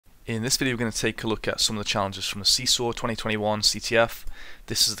In this video we're going to take a look at some of the challenges from the CSAW 2021 CTF.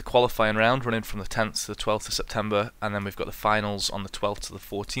 This is the qualifying round running from the 10th to the 12th of September, and then we've got the finals on the 12th to the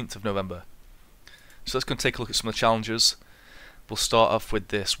 14th of November. So let's go and take a look at some of the challenges. We'll start off with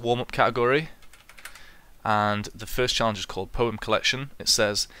this warm-up category, and the first challenge is called Poem Collection. It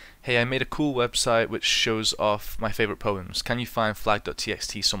says, hey, I made a cool website which shows off my favourite poems. Can you find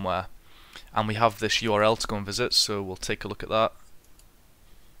flag.txt somewhere? And we have this URL to go and visit, so we'll take a look at that.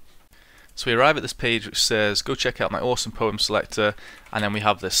 So we arrive at this page which says go check out my awesome poem selector, and then we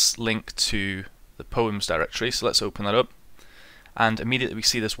have this link to the poems directory, so let's open that up. And immediately we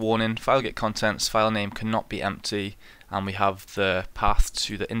see this warning, file get contents, file name cannot be empty, and we have the path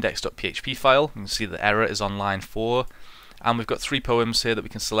to the index.php file. You can see the error is on line 4, and we've got 3 poems here that we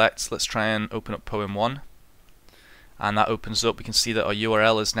can select. Let's try and open up poem 1, and that opens up. We can see that our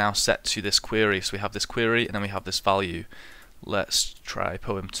URL is now set to this query, so we have this query and then we have this value. Let's try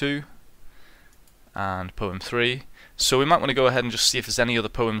poem 2 and poem 3. So we might want to go ahead and just see if there's any other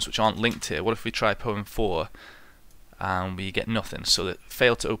poems which aren't linked here. What if we try poem 4 and we get nothing? So that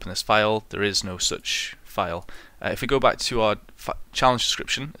failed to open this file, there is no such file. If we go back to our challenge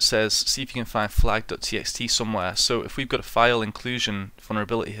description, it says see if you can find flag.txt somewhere. So if we've got a file inclusion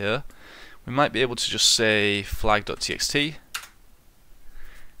vulnerability here, we might be able to just say flag.txt.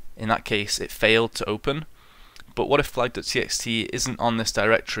 In that case it failed to open. But what if flag.txt isn't on this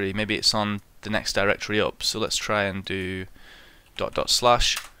directory? Maybe it's on the next directory up. So let's try and do ..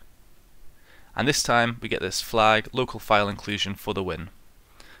 and this time we get this flag local file inclusion for the win.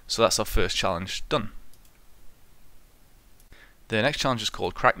 So that's our first challenge done. The next challenge is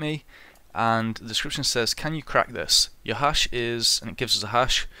called Crack Me, and the description says can you crack this? Your hash is, and it gives us a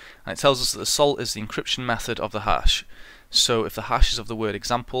hash, and it tells us that the salt is the encryption method of the hash. So if the hash is of the word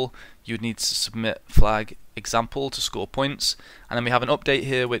example, you would need to submit flag example to score points. And then we have an update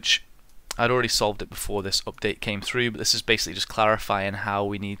here which I'd already solved it before this update came through, but this is basically just clarifying how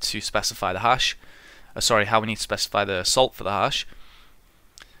we need to specify the hash. How we need to specify the salt for the hash.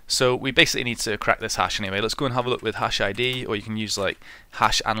 So we basically need to crack this hash anyway. Let's go and have a look with hash ID, or you can use like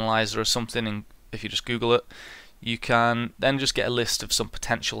hash analyzer or something, and if you just Google it, you can then just get a list of some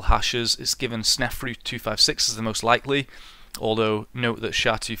potential hashes. It's given snefru256 as the most likely, although note that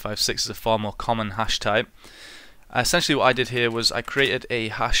SHA-256 is a far more common hash type. Essentially what I did here was I created a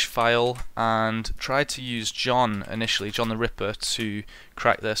hash file and tried to use John initially, John the Ripper, to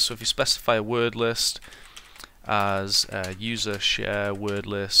crack this. So if you specify a word list as user share word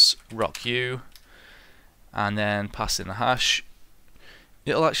list rocku and then pass in the hash,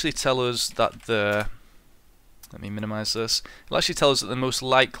 it'll actually tell us that let me minimize this. It'll actually tell us that the most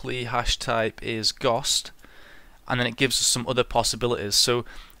likely hash type is GHOST, and then it gives us some other possibilities. So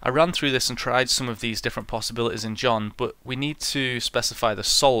I ran through this and tried some of these different possibilities in John, but we need to specify the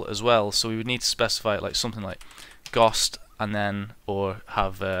salt as well. So we would need to specify it like something like GHOST, and then or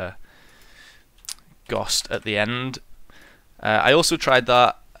have GHOST at the end. I also tried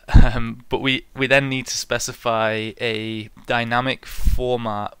that, but we then need to specify a dynamic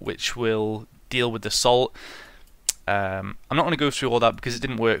format which will deal with the salt. I'm not going to go through all that because it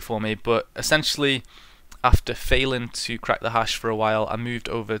didn't work for me, but essentially after failing to crack the hash for a while, I moved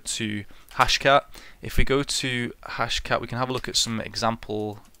over to Hashcat. If we go to Hashcat, we can have a look at some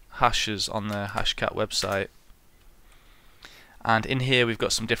example hashes on the Hashcat website. And in here we've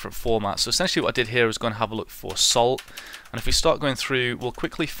got some different formats. So essentially what I did here is go and have a look for salt. And if we start going through, we'll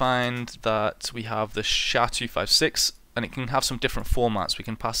quickly find that we have the SHA-256, and it can have some different formats. We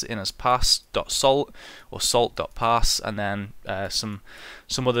can pass it in as pass.salt or salt.pass, and then some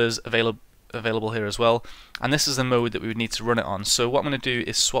others available here as well. And this is the mode that we would need to run it on. So what I'm going to do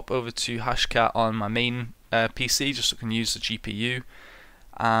is swap over to Hashcat on my main PC, just so I can use the GPU,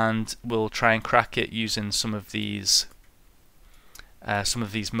 and we'll try and crack it using some of these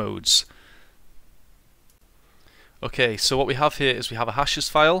modes. Okay, so what we have here is we have a hashes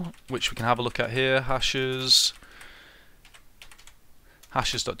file which we can have a look at here, hashes.txt,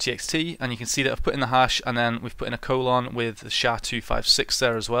 and you can see that I've put in the hash and then we've put in a colon with the SHA-256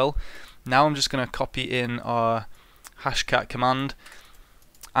 there as well. Now I'm just going to copy in our hashcat command,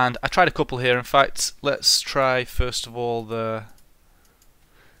 and I tried a couple here. In fact, let's try first of all the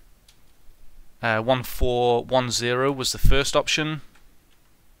 1410 was the first option,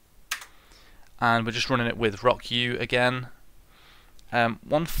 and we're just running it with rocku again.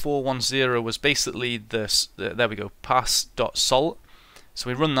 1410 was basically this, there we go, pass.salt. So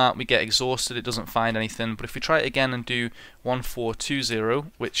we run that, we get exhausted, it doesn't find anything. But if we try it again and do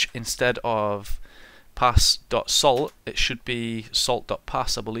 1420, which instead of pass.salt, it should be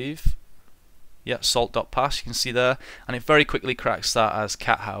salt.pass, I believe. Yeah, salt.pass, you can see there, and it very quickly cracks that as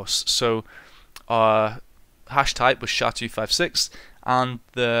cat house. So our hash type was SHA-256, and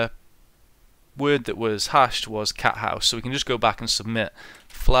the word that was hashed was cat house. So we can just go back and submit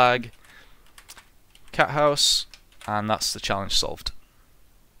flag cat house, and that's the challenge solved.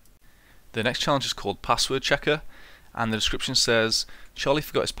 The next challenge is called password checker, and the description says Charlie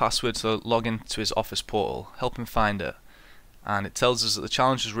forgot his password to log into his office portal. Help him find it. And it tells us that the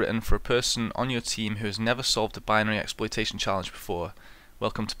challenge is written for a person on your team who has never solved a binary exploitation challenge before.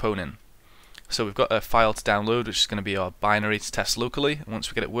 Welcome to Ponin. So we've got a file to download, which is going to be our binary to test locally, and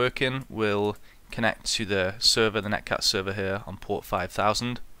once we get it working we'll connect to the server, the Netcat server here on port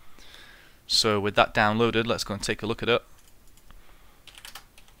 5000. So with that downloaded, let's go and take a look at it.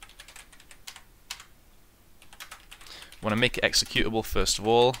 We want to make it executable first of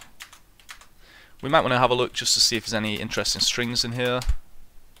all. We might want to have a look just to see if there's any interesting strings in here.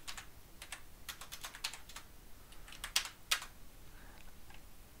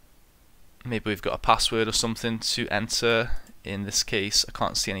 Maybe we've got a password or something to enter. In this case, I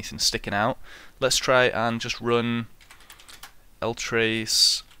can't see anything sticking out. Let's try and just run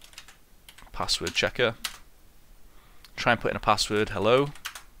ltrace password checker. Try and put in a password, hello.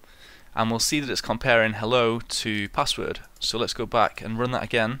 And we'll see that it's comparing hello to password. So let's go back and run that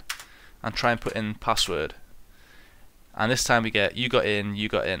again and try and put in password, and this time we get you got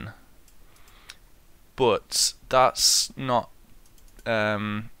in, but that's not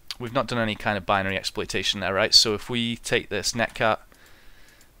we've not done any kind of binary exploitation there, right? So if we take this netcat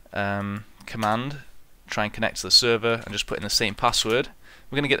command, try and connect to the server and just put in the same password,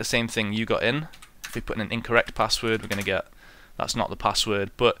 we're going to get the same thing, you got in. If we put in an incorrect password, we're going to get that's not the password.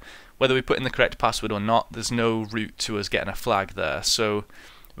 But whether we put in the correct password or not, there's no route to us getting a flag there. So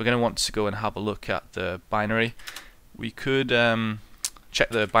we're going to want to go and have a look at the binary. We could check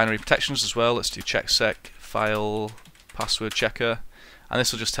the binary protections as well. Let's do checksec file password checker, and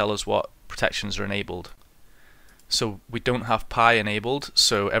this will just tell us what protections are enabled. So we don't have pi enabled,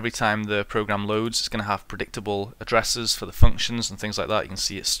 so every time the program loads it's going to have predictable addresses for the functions and things like that. You can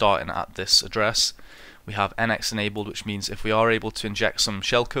see it starting at this address. We have nx enabled, which means if we are able to inject some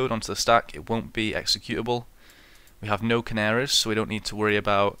shellcode onto the stack, it won't be executable. We have no canaries, so we don't need to worry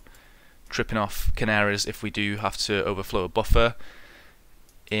about tripping off canaries if we do have to overflow a buffer.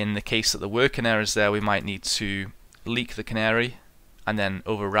 In the case that there were canaries there, we might need to leak the canary and then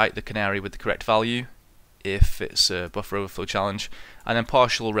overwrite the canary with the correct value if it's a buffer overflow challenge. And then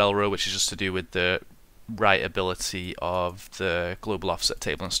partial relrow, which is just to do with the writability of the global offset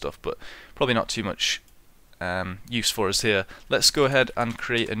table and stuff, but probably not too much use for us here. Let's go ahead and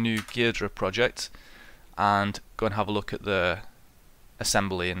create a new Geardra project and go and have a look at the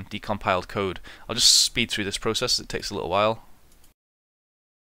assembly and decompiled code. I'll just speed through this process, it takes a little while.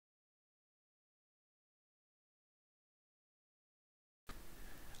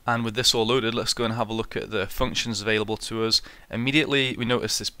 And with this all loaded, let's go and have a look at the functions available to us. Immediately we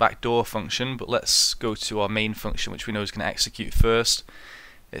notice this backdoor function, but let's go to our main function, which we know is going to execute first.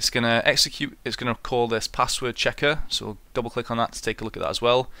 It's going to execute, it's going to call this password checker, so we'll double click on that to take a look at that as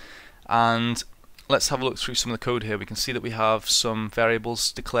well. And let's have a look through some of the code here. We can see that we have some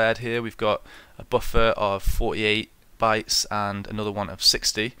variables declared here. We've got a buffer of 48 bytes and another one of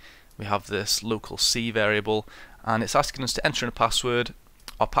 60. We have this local C variable, and it's asking us to enter in a password.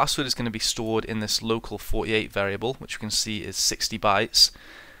 Our password is going to be stored in this local 48 variable, which you can see is 60 bytes.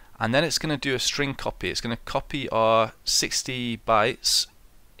 And then it's going to do a string copy. It's going to copy our 60 bytes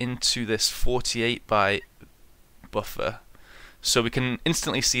into this 48 byte buffer. So we can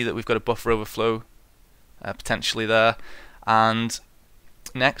instantly see that we've got a buffer overflow potentially there. And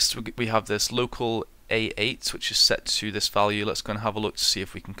next we have this local A8, which is set to this value. Let's go and have a look to see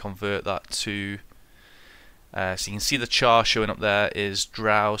if we can convert that to so you can see the char showing up there is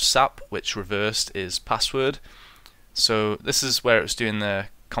drow sap, which reversed is password. So this is where it's doing the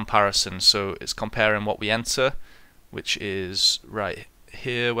comparison. So it's comparing what we enter, which is right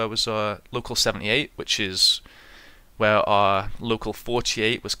here where was our local 78, which is where our local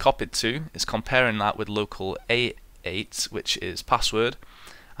 48 was copied to. It's comparing that with local A8, which is password.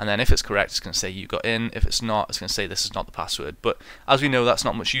 And then if it's correct, it's going to say you got in. If it's not, it's going to say this is not the password. But as we know, that's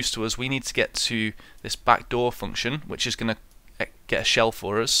not much use to us. We need to get to this backdoor function, which is going to get a shell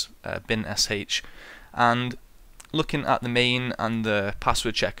for us, bin sh. And looking at the main and the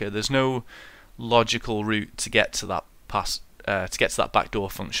password checker, there's no logical route to get to that backdoor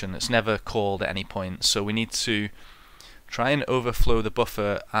function. It's never called at any point. So we need to try and overflow the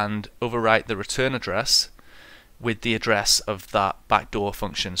buffer and overwrite the return address with the address of that backdoor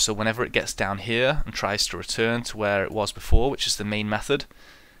function. So whenever it gets down here and tries to return to where it was before, which is the main method,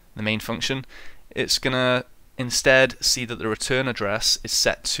 the main function, it's gonna instead see that the return address is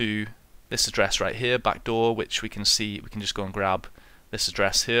set to this address right here, backdoor, which we can see. We can just go and grab this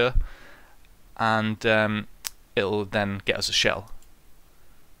address here, and it'll then get us a shell.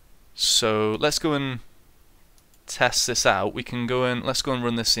 So let's go and test this out. We can go and let's go and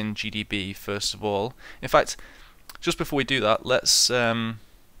run this in GDB first of all. In fact, just before we do that, let's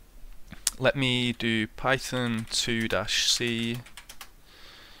let me do Python 2-c,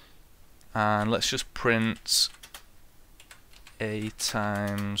 and let's just print a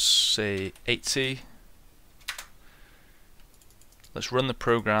times, say, 80. Let's run the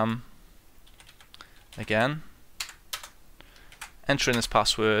program again. Enter in this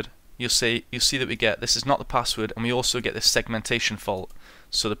password. You'll see that we get, this is not the password, and we also get this segmentation fault.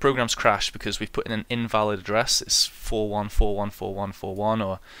 So the program's crashed because we've put in an invalid address. It's 41414141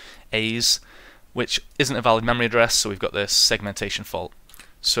 or A's, which isn't a valid memory address, so we've got this segmentation fault.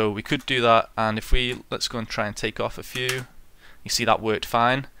 So we could do that, and if let's go and try and take off a few. You see that worked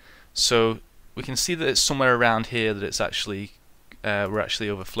fine. So we can see that it's somewhere around here that it's actually we're actually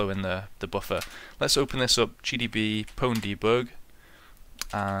overflowing the buffer. Let's open this up, GDB pwn debug,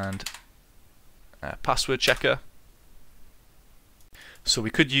 and password checker. So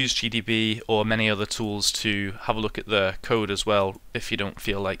we could use GDB or many other tools to have a look at the code as well if you don't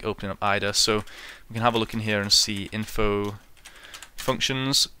feel like opening up IDA. So we can have a look in here and see info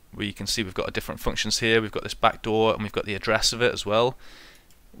functions. We can see we've got different functions here. We've got this backdoor and we've got the address of it as well,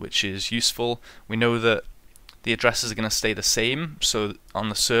 which is useful. We know that the addresses are going to stay the same, so on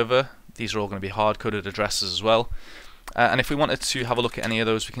the server these are all going to be hard-coded addresses as well. And if we wanted to have a look at any of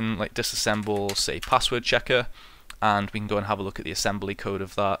those, we can like disassemble, say, password checker, and we can go and have a look at the assembly code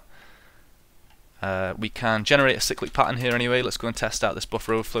of that. We can generate a cyclic pattern here anyway. Let's go and test out this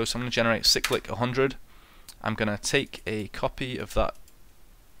buffer overflow. So I'm going to generate cyclic 100. I'm going to take a copy of that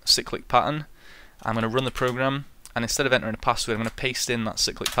cyclic pattern. I'm going to run the program, and instead of entering a password, I'm going to paste in that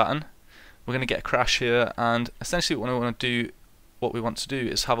cyclic pattern. We're going to get a crash here, and essentially what we want to do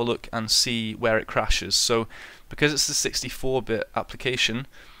is have a look and see where it crashes. So because it's a 64-bit application,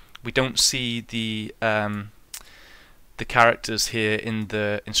 we don't see the characters here in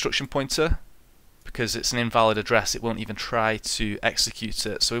the instruction pointer. Because it's an invalid address, it won't even try to execute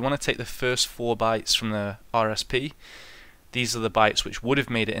it. So we want to take the first 4 bytes from the RSP. These are the bytes which would have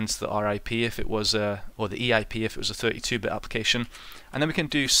made it into the RIP if it was or the EIP if it was a 32-bit application. And then we can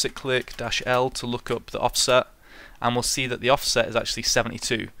do cyclic-L to look up the offset, and we'll see that the offset is actually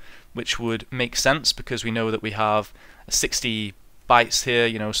 72, which would make sense because we know that we have 60 bytes here,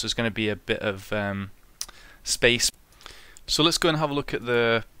 you know, so there's going to be a bit of space. So let's go and have a look at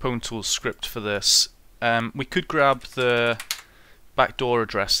the pwn script for this. We could grab the backdoor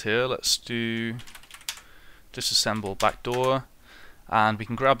address here. Let's do disassemble backdoor, and we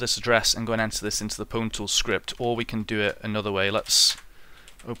can grab this address and go and enter this into the pwn script, or we can do it another way. Let's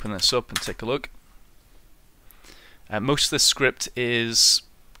open this up and take a look. Most of this script is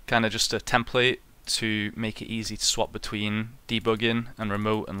kind of just a template to make it easy to swap between debugging and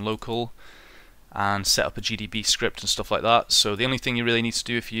remote and local, and set up a GDB script and stuff like that. So the only thing you really need to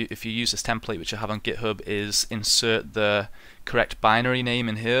do if you use this template, which I have on GitHub, is insert the correct binary name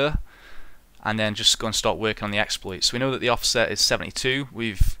in here, and then just go and start working on the exploit. So we know that the offset is 72.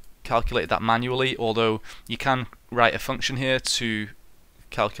 We've calculated that manually, although you can write a function here to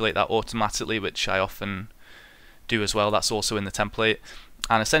calculate that automatically, which I often do as well. That's also in the template.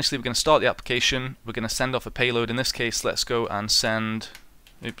 And essentially we're going to start the application. We're going to send off a payload. In this case, let's go and send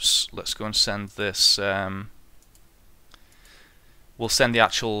this. We'll send the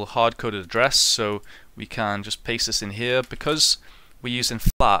actual hard-coded address, so we can just paste this in here. Because we're using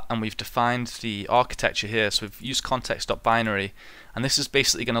flat and we've defined the architecture here, so we've used context.binary, and this is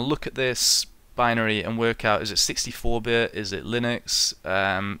basically going to look at this binary and work out, is it 64-bit, is it Linux,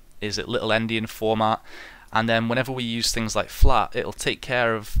 is it little endian format, and then whenever we use things like flat, it'll take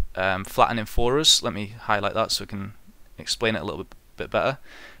care of flattening for us. Let me highlight that so I can explain it a little bit better.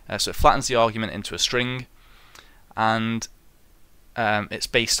 So it flattens the argument into a string, and it's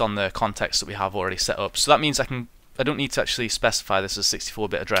based on the context that we have already set up. So that means I don't need to actually specify this as a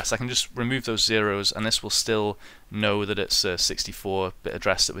 64-bit address. I can just remove those zeros, and this will still know that it's a 64-bit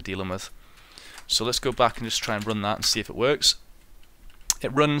address that we're dealing with. So let's go back and just try and run that and see if it works.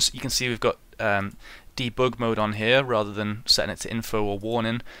 It runs. You can see we've got debug mode on here rather than setting it to info or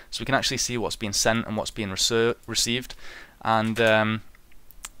warning, so we can actually see what's being sent and what's being received. And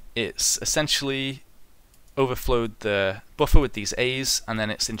it's essentially overflowed the buffer with these A's, and then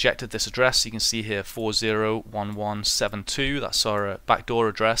it's injected this address. You can see here 401172, that's our backdoor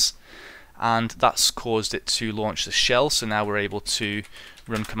address, and that's caused it to launch the shell. So now we're able to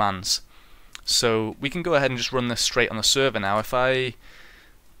run commands. So we can go ahead and just run this straight on the server now.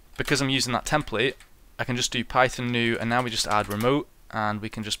 Because I'm using that template, I can just do Python new, and now we just add remote, and we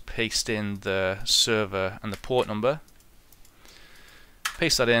can just paste in the server and the port number.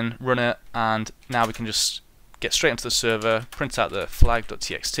 Paste that in, run it, and now we can just get straight into the server, print out the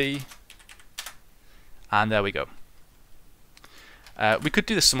flag.txt, and there we go. We could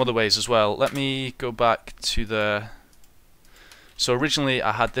do this some other ways as well. Let me go back to the... So originally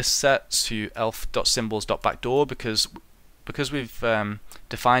I had this set to elf.symbols.backdoor because we've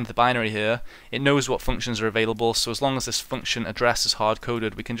defined the binary here, it knows what functions are available, so as long as this function address is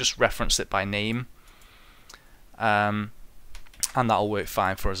hard-coded, we can just reference it by name. And that'll work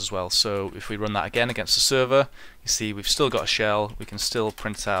fine for us as well. So if we run that again against the server, you see we've still got a shell, we can still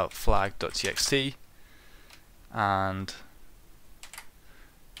print out flag.txt, and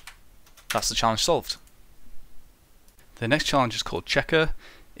that's the challenge solved. The next challenge is called Checker.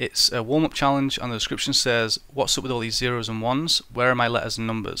 It's a warm-up challenge, and the description says, what's up with all these zeros and ones? Where are my letters and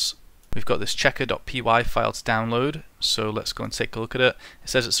numbers? We've got this checker.py file to download, so let's go and take a look at it. It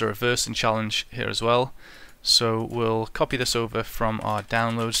says it's a reversing challenge here as well. So we'll copy this over from our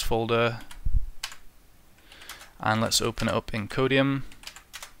downloads folder, and let's open it up in Codium.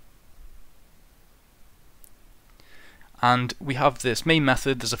 And we have this main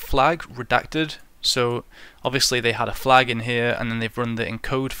method, there's a flag redacted, so obviously they had a flag in here, and then they've run the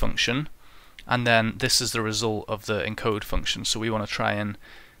encode function, and then this is the result of the encode function. So we want to try and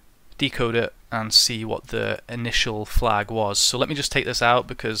decode it and see what the initial flag was. So let me just take this out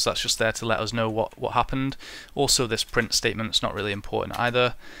because that's just there to let us know what happened. Also, this print statement's not really important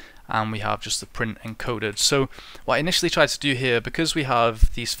either, and we have just the print encoded. So what I initially tried to do here, because we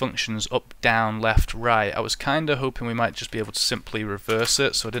have these functions up, down, left, right, I was kind of hoping we might just be able to simply reverse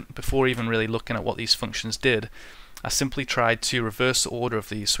it. So I didn't, before even really looking at what these functions did, I simply tried to reverse the order of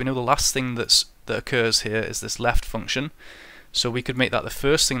these. So we know the last thing that occurs here is this left function. So we could make that the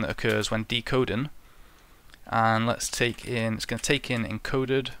first thing that occurs when decoding, and let's take in, it's going to take in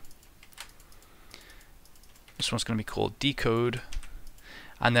encoded, this one's going to be called decode,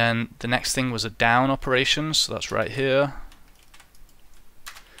 and then the next thing was a down operation, so that's right here,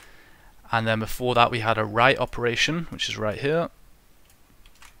 and then before that we had a right operation, which is right here,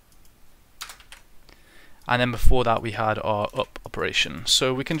 and then before that we had our up operation.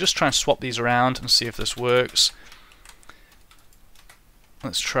 So we can just try and swap these around and see if this works.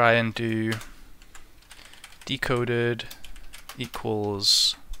 Let's try and do decoded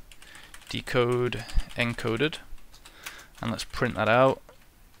equals decode encoded, and let's print that out.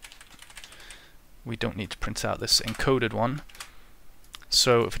 We don't need to print out this encoded one.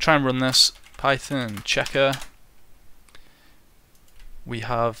 So if we try and run this, Python checker, we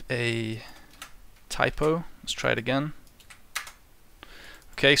have a typo. Let's try it again.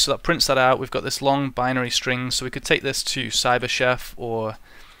 Okay, so that prints that out. We've got this long binary string, so we could take this to CyberChef or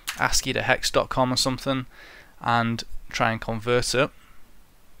ASCII to hex.com or something and try and convert it.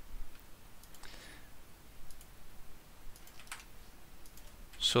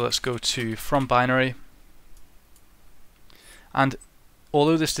 So let's go to from binary, and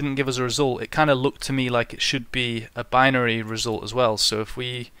although this didn't give us a result, it kind of looked to me like it should be a binary result as well. So if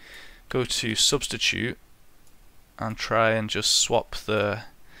we go to substitute and try and just swap the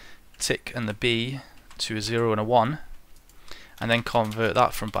tick and the B to a 0 and a 1, and then convert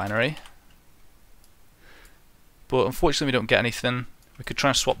that from binary, but unfortunately we don't get anything. We could try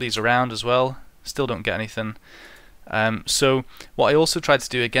and swap these around as well, still don't get anything. So what I also tried to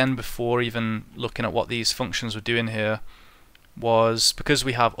do again before even looking at what these functions were doing here was, because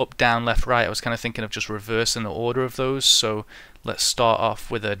we have up, down, left, right, I was kind of thinking of just reversing the order of those. So let's start off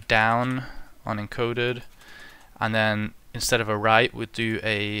with a down on encoded, and then instead of a right we'll do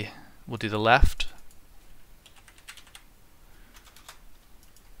the left,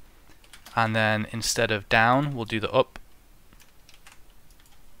 and then instead of down we'll do the up,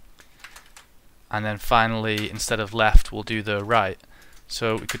 and then finally instead of left we'll do the right.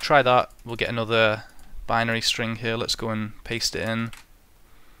 So we could try that. We'll get another binary string here. Let's go and paste it in.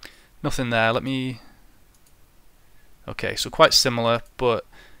 Nothing there. Okay, so quite similar, but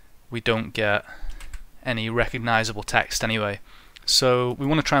we don't get any recognizable text anyway. So we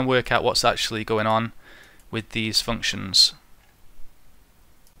want to try and work out what's actually going on with these functions.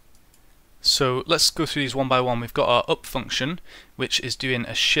 So let's go through these one by one. We've got our up function, which is doing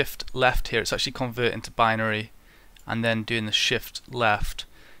a shift left here. It's actually converting to binary and then doing the shift left.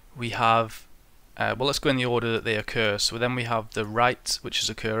 We have, well, let's go in the order that they occur. So then we have the right, which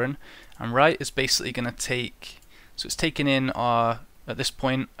is occurring, and right is basically going to take, so it's taking in our, at this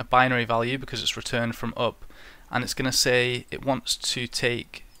point, a binary value because it's returned from up, and it's going to say it wants to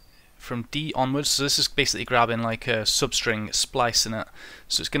take from D onwards. So this is basically grabbing like a substring, splicing it.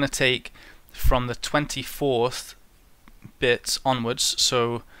 So it's going to take from the 24th bit onwards,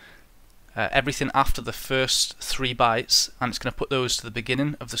 so everything after the first 3 bytes, and it's going to put those to the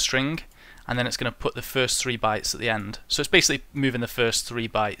beginning of the string, and then it's going to put the first 3 bytes at the end. So it's basically moving the first 3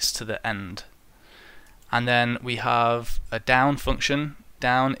 bytes to the end. And then we have a down function.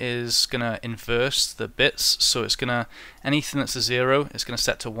 Down is going to inverse the bits, so it's going to, anything that's a 0 it's going to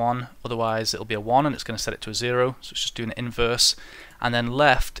set to 1, otherwise it'll be a 1, and it's going to set it to a 0, so it's just doing an inverse. And then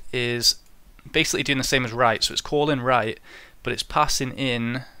left is basically doing the same as right, so it's calling right, but it's passing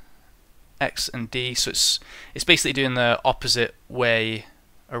in X and D, so it's basically doing the opposite way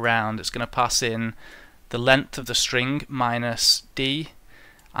around. It's going to pass in the length of the string minus D,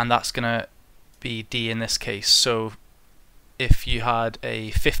 and that's going to be D in this case. So if you had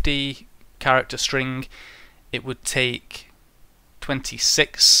a 50 character string, it would take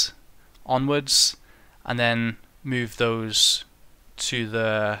 26 onwards and then move those to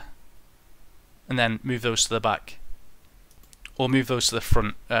the back, or move those to the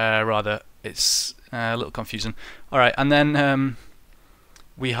front rather. It's a little confusing. Alright, and then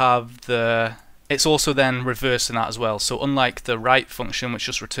we have it's also then reversing that as well. So unlike the right function, which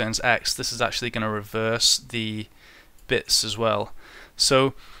just returns X, this is actually going to reverse the bits as well.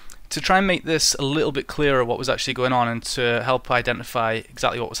 So to try and make this a little bit clearer what was actually going on, and to help identify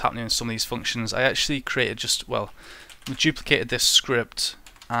exactly what was happening in some of these functions, I actually created we duplicated this script,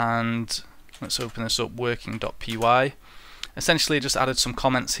 and let's open this up, working.py. Essentially just added some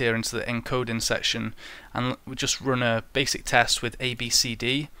comments here into the encoding section, and we just run a basic test with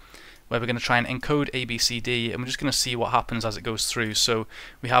ABCD, where we're going to try and encode ABCD, and we're just going to see what happens as it goes through. So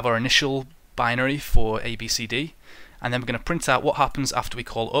we have our initial binary for ABCD, and then we're going to print out what happens after we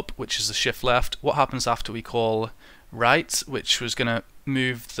call up, which is the shift left, what happens after we call right, which was going to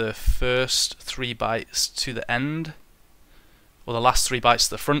move the first 3 bytes to the end, or the last 3 bytes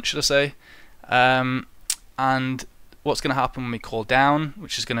to the front, should I say, and what's going to happen when we call down,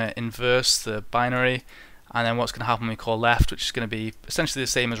 which is going to inverse the binary, and then what's going to happen when we call left, which is going to be essentially the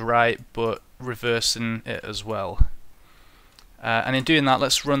same as right, but reversing it as well. And in doing that,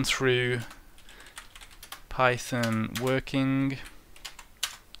 let's run through Python working,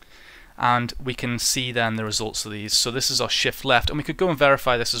 and we can see then the results of these. So this is our shift left, and we could go and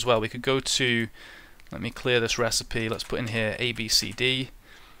verify this as well. We could go to, let me clear this recipe, let's put in here ABCD,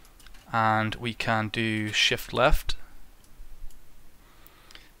 and we can do shift left,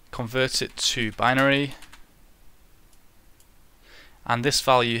 convert it to binary, and this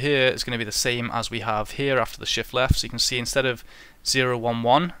value here is going to be the same as we have here after the shift left. So you can see instead of 0, 1,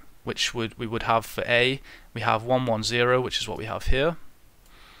 1, which we would have for A, we have 1, 1, 0, which is what we have here,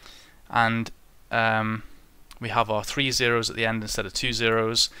 and we have our 3 zeros at the end instead of 2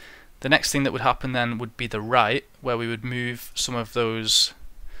 zeros. The next thing that would happen then would be the right, where we would move some of those.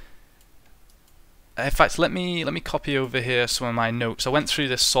 In fact, let me copy over here some of my notes. I went through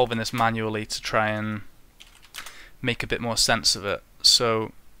this, solving this manually to try and make a bit more sense of it.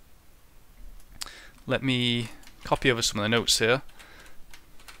 So let me copy over some of the notes here.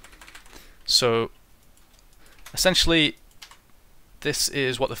 So essentially this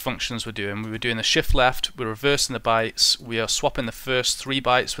is what the functions were doing. We were doing the shift left, we're reversing the bytes, we are swapping the first 3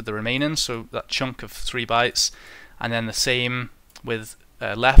 bytes with the remaining, so that chunk of 3 bytes, and then the same with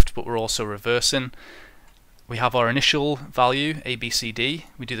left, but we're also reversing. We have our initial value ABCD,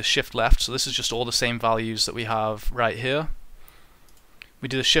 we do the shift left, so this is just all the same values that we have right here. We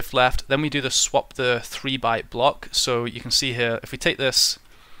do the shift left, then we do the swap the 3 byte block. So you can see here, if we take this,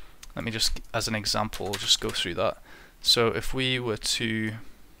 let me just as an example just go through that. So if we were to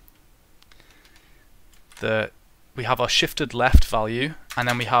we have our shifted left value, and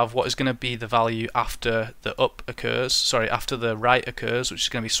then we have what is going to be the value after the up occurs, sorry, after the right occurs, which is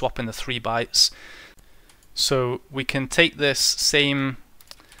going to be swapping the 3 bytes. So we can take this same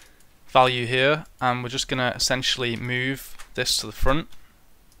value here, and we're just going to essentially move this to the front,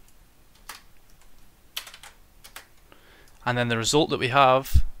 and then the result that we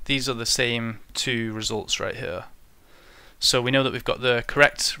have, these are the same 2 results right here. So we know that we've got the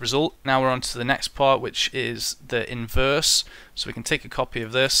correct result. Now we're on to the next part, which is the inverse. So we can take a copy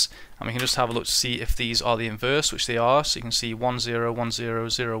of this, and we can just have a look to see if these are the inverse, which they are. So you can see 1 0 1 0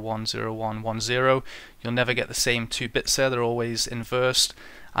 0 1 0 1 1 0. You'll never get the same 2 bits there, they're always inversed.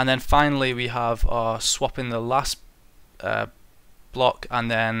 And then finally we have our swapping the last block and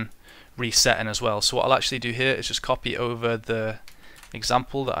then resetting as well. So what I'll actually do here is just copy over the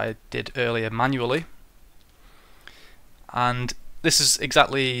example that I did earlier manually, and this is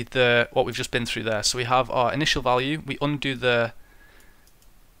exactly what we've just been through there. So we have our initial value, we undo the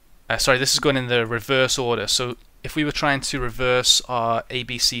sorry, this is going in the reverse order. So if we were trying to reverse our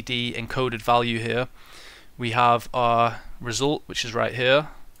ABCD encoded value here, we have our result, which is right here.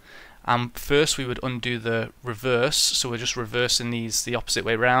 And first we would undo the reverse, so we're just reversing these the opposite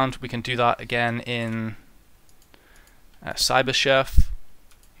way around. We can do that again in CyberChef.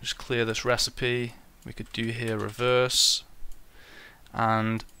 Just clear this recipe. We could do here reverse,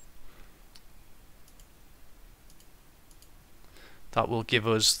 and that will give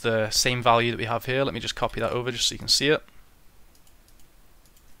us the same value that we have here. Let me just copy that over just so you can see it.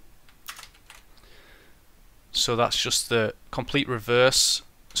 So that's just the complete reverse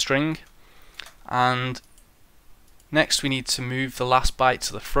string. And next we need to move the last byte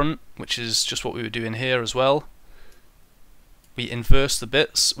to the front, which is just what we were doing here as well. We inverse the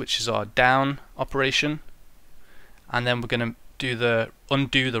bits, which is our down operation, and then we're going to do the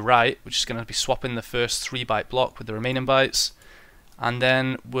undo the right, which is going to be swapping the first 3-byte block with the remaining bytes. And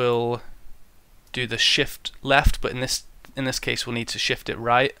then we'll do the shift left, but in this case we'll need to shift it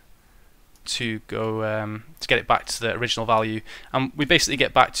right to go to get it back to the original value. And we basically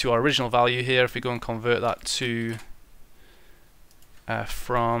get back to our original value here if we go and convert that to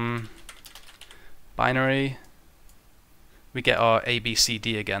from binary. We get our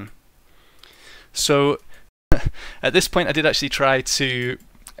ABCD again. So at this point I did actually try to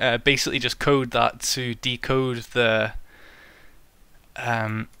basically just code that to decode the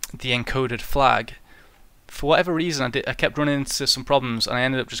encoded flag. For whatever reason I kept running into some problems, and I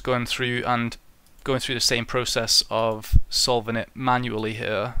ended up just going through the same process of solving it manually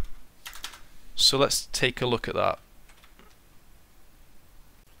here. So let's take a look at that.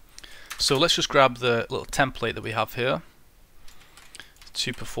 So let's just grab the little template that we have here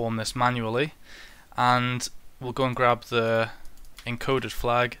to perform this manually, and we'll go and grab the encoded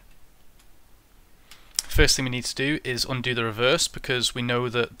flag. First thing we need to do is undo the reverse, because we know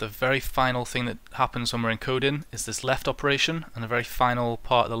that the very final thing that happens when we're encoding is this left operation, and the very final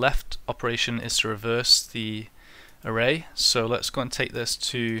part of the left operation is to reverse the array. So let's go and take this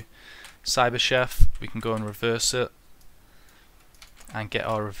to CyberChef. We can go and reverse it and get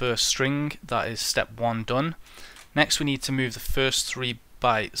our reverse string. That is step 1 done. Next we need to move the first 3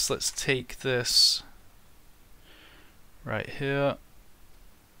 bytes. Let's take this right here,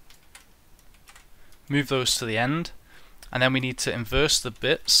 move those to the end, and then we need to inverse the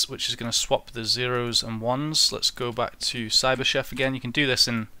bits, which is going to swap the 0s and 1s. Let's go back to CyberChef again. You can do this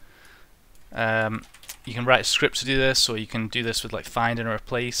in you can write a script to do this, or you can do this with like find and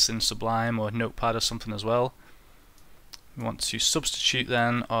replace in Sublime or Notepad or something as well. We want to substitute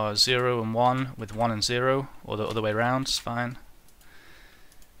then our 0 and 1 with 1 and 0, or the other way around, it's fine.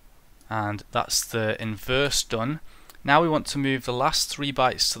 And that's the inverse done. Now we want to move the last 3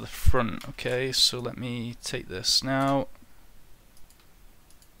 bytes to the front. Okay, so let me take this now.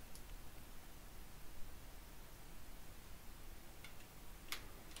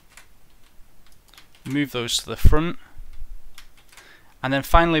 Move those to the front. And then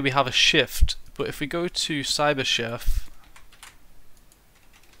finally we have a shift. But if we go to CyberChef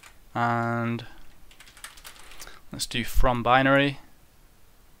and let's do from binary,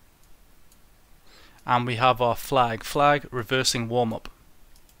 and we have our flag reversing warm-up.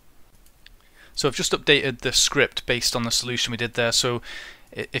 So I've just updated the script based on the solution we did there. So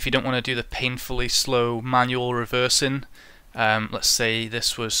if you don't want to do the painfully slow manual reversing, let's say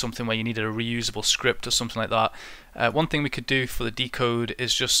this was something where you needed a reusable script or something like that, one thing we could do for the decode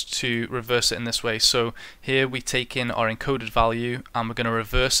is just to reverse it in this way. So here we take in our encoded value and we're going to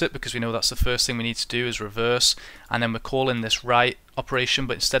reverse it, because we know that's the first thing we need to do is reverse, and then we're calling this write operation,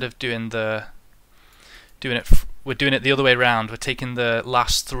 but instead of we're doing it the other way around. We're taking the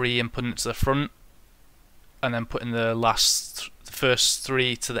last 3 and putting it to the front, and then putting the first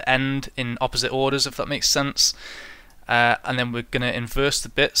 3 to the end in opposite orders, if that makes sense. And then we're going to inverse the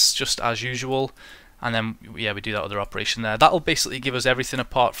bits just as usual, and then we do that other operation there. That'll basically give us everything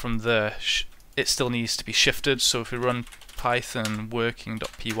apart from the it still needs to be shifted. So if we run python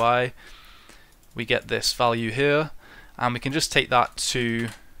working.py, we get this value here, and we can just take that to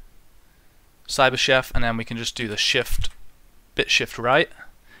CyberChef, and then we can just do the bit shift right,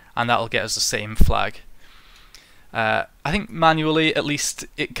 and that'll get us the same flag. I think manually, at least,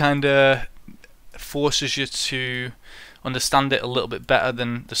 it kind of forces you to understand it a little bit better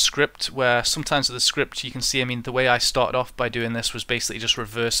than the script, where sometimes with the script you can see, I mean, the way I started off by doing this was basically just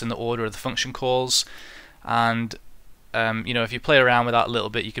reversing the order of the function calls, and you know, if you play around with that a little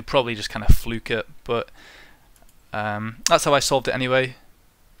bit you could probably just kind of fluke it, but that's how I solved it anyway.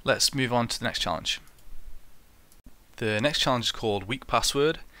 Let's move on to the next challenge. The next challenge is called Weak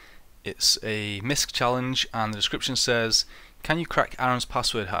Password. It's a misc challenge, and the description says, can you crack Aaron's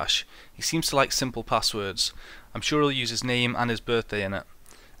password hash? He seems to like simple passwords. I'm sure he'll use his name and his birthday in it.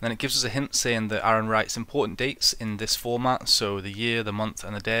 And then it gives us a hint saying that Aaron writes important dates in this format, so the year, the month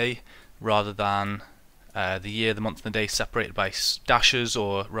and the day, rather than the year, the month and the day separated by dashes,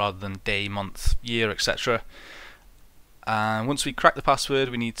 or rather than day, month, year, etc. And once we crack the password,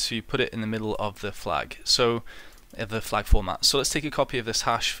 we need to put it in the middle of the flag. So the flag format. So let's take a copy of this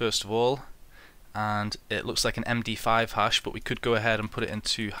hash first of all, and it looks like an MD5 hash, but we could go ahead and put it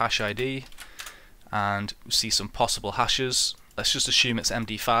into hash ID and see some possible hashes. Let's just assume it's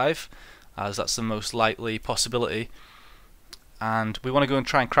MD5, as that's the most likely possibility, and we want to go and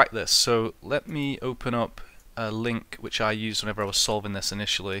try and crack this. So let me open up a link which I used whenever I was solving this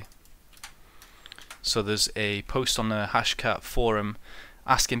initially. So there's a post on the Hashcat forum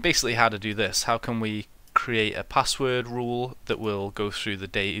asking basically how to do this. How can we create a password rule that will go through the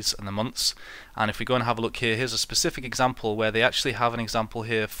days and the months? And if we go and have a look here, here's a specific example where they actually have an example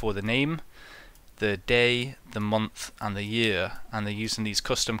here for the name, the day, the month and the year, and they're using these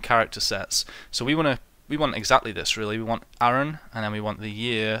custom character sets. So we want exactly this really. We want Aaron, and then we want the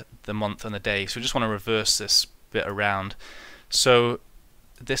year, the month and the day. So we just want to reverse this bit around. So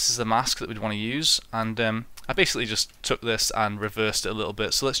this is the mask that we'd want to use, and I basically just took this and reversed it a little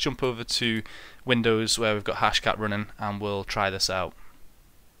bit. So let's jump over to Windows where we've got Hashcat running, and we'll try this out.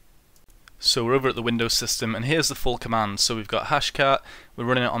 So we're over at the Windows system, and here's the full command. So we've got Hashcat, we're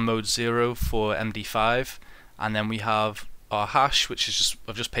running it on mode 0 for MD5, and then we have our hash, which is just,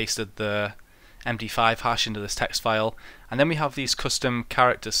 I've just pasted the MD5 hash into this text file, and then we have these custom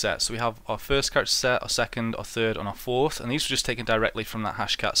character sets. So we have our first character set, our second, our third and our fourth, and these were just taken directly from that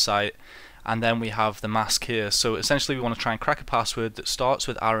Hashcat site. And then we have the mask here. So essentially we want to try and crack a password that starts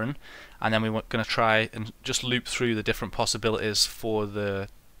with Aaron, and then we're going to try and just loop through the different possibilities for the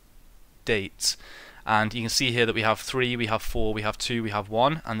dates. And you can see here that we have 3, we have 4, we have 2, we have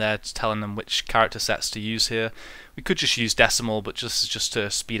 1, and they're telling them which character sets to use here. We could just use decimal, but just to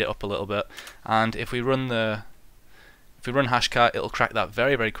speed it up a little bit. And if we run Hashcat, it'll crack that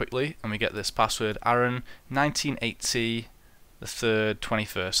very, very quickly, and we get this password Aaron 1980 the 3rd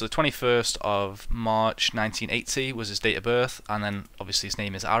 21st. So the 21st of March 1980 was his date of birth, and then obviously his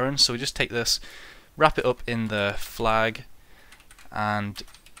name is Aaron. So we just take this, wrap it up in the flag, and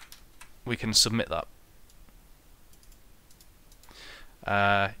we can submit that.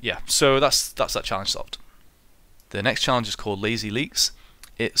 Yeah, so that's that challenge solved. The next challenge is called Lazy Leaks.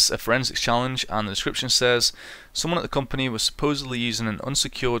 It's a forensics challenge, and the description says, someone at the company was supposedly using an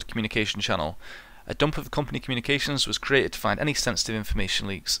unsecured communication channel. A dump of company communications was created to find any sensitive information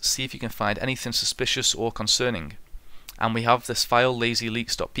leaks. See if you can find anything suspicious or concerning. And we have this file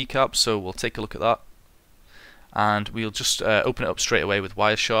lazyleaks.pcap, so we'll take a look at that. And we'll just open it up straight away with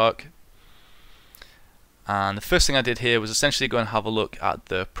Wireshark. And the first thing I did here was essentially go and have a look at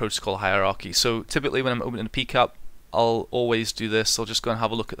the protocol hierarchy. So typically when I'm opening a PCAP, I'll always do this. I'll just go and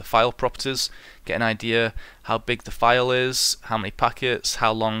have a look at the file properties, get an idea how big the file is, how many packets,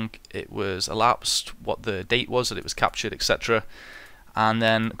 how long it was elapsed, what the date was that it was captured, etc. And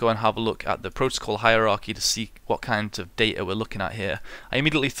then go and have a look at the protocol hierarchy to see what kind of data we're looking at here. I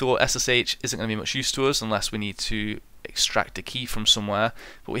immediately thought SSH isn't going to be much use to us unless we need to extract a key from somewhere,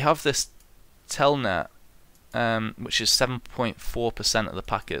 but we have this telnet, which is 7.4% of the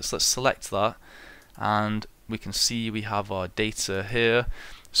packets. Let's select that, and we can see we have our data here.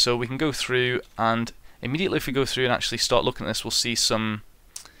 So we can go through, and immediately if we go through and actually start looking at this, we'll see some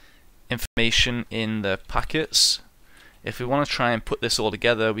information in the packets. If we want to try and put this all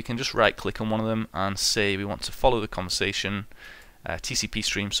together, we can just right click on one of them and say we want to follow the conversation, TCP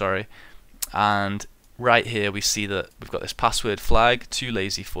stream, sorry, and right here we see that we've got this password flag, too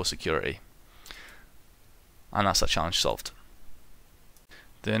lazy for security. And that's that challenge solved.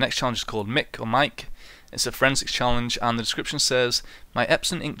 The next challenge is called MIC or Mike. It's a forensics challenge, and the description says, my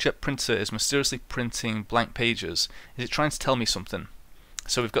Epson inkjet printer is mysteriously printing blank pages. Is it trying to tell me something?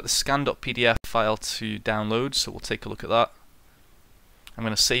 So we've got the scan.pdf file to download, so we'll take a look at that. I'm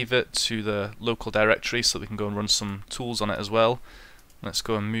going to save it to the local directory so we can go and run some tools on it as well. Let's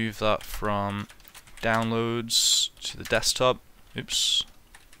go and move that from downloads to the desktop. Oops.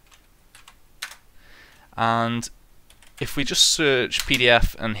 And if we just search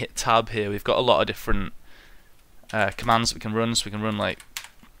PDF and hit tab here, we've got a lot of different commands that we can run. So we can run like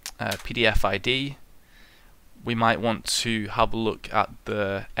PDF ID. We might want to have a look at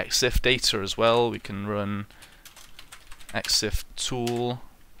the EXIF data as well. We can run EXIF tool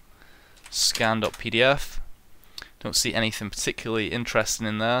scan.pdf. Don't see anything particularly interesting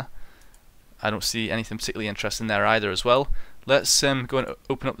in there. I don't see anything particularly interesting there either as well. Let's go and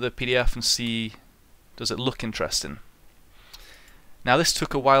open up the PDF and see, does it look interesting? Now this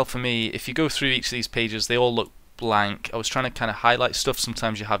took a while for me. If you go through each of these pages, they all look blank. I was trying to kind of highlight stuff.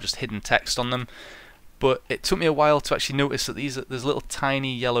 Sometimes you have just hidden text on them, but it took me a while to actually notice that there's little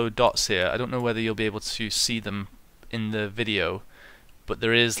tiny yellow dots here. I don't know whether you'll be able to see them in the video, but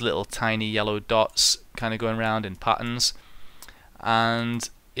there is little tiny yellow dots kind of going around in patterns. And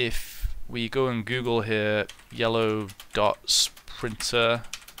if we go and Google here yellow dots printer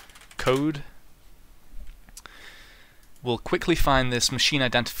code, we'll quickly find this machine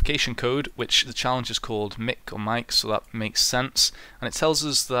identification code, which the challenge is called MIC or mic, so that makes sense. And it tells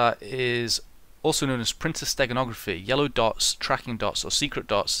us that it is also known as printer steganography. Yellow dots, tracking dots, or secret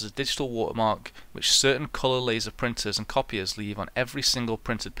dots is a digital watermark which certain color laser printers and copiers leave on every single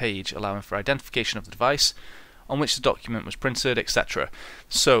printed page, allowing for identification of the device on which the document was printed, etc.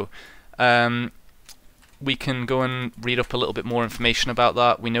 So we can go and read up a little bit more information about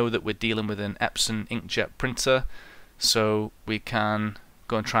that. We know that we're dealing with an Epson inkjet printer, so we can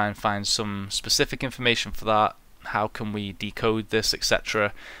go and try and find some specific information for that. How can we decode this,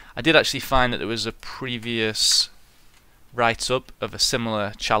 etc. I did actually find that there was a previous write-up of a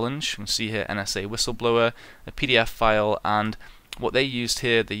similar challenge. You can see here NSA whistleblower, a PDF file, and what they used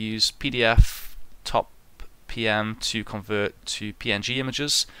here, they used PDF top PM to convert to PNG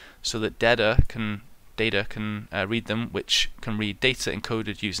images so that data can read them, which can read data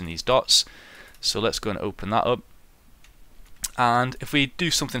encoded using these dots. So let's go and open that up. And if we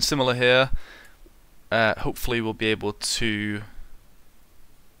do something similar here, hopefully we'll be able to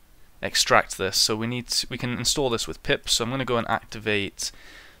extract this. So we can install this with pip. So I'm going to go and activate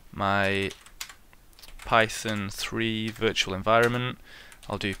my Python 3 virtual environment.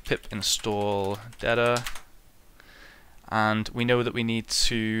 I'll do pip install data, and we know that we need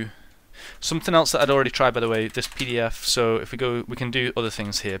to something else that I'd already tried, by the way, this PDF. So if we go, we can do other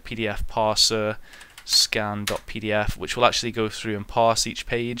things here. PDF parser, scan.pdf, which will actually go through and parse each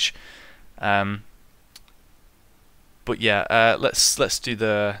page. But yeah, let's do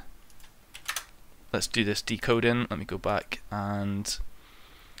this decoding. Let me go back and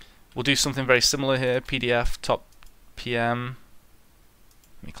we'll do something very similar here. PDF top PM.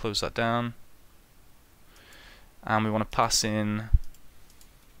 Let me close that down. And we want to pass in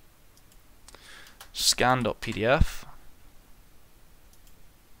scan.pdf.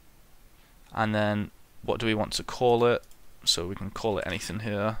 And then what do we want to call it? So we can call it anything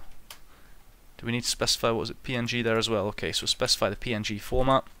here. Do we need to specify, what was it, PNG there as well? Okay, so specify the PNG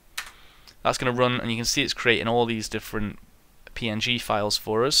format. That's going to run, and you can see it's creating all these different PNG files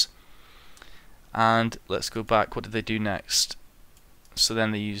for us. And let's go back, what did they do next? So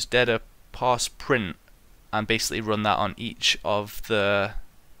then they use data parse print and basically run that on each of the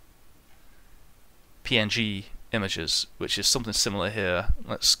PNG images, which is something similar here.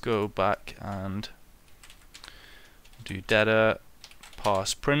 Let's go back and do data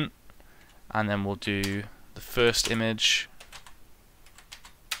parse print, and then we'll do the first image.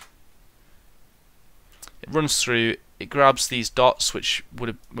 It runs through, it grabs these dots, which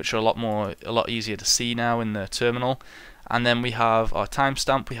are a lot easier to see now in the terminal, and then we have our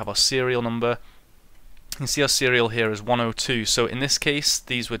timestamp, we have our serial number. You can see our serial here is 102. So in this case,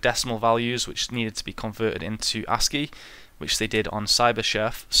 these were decimal values which needed to be converted into ASCII, which they did on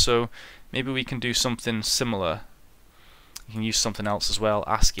CyberChef. So maybe we can do something similar. You can use something else as well,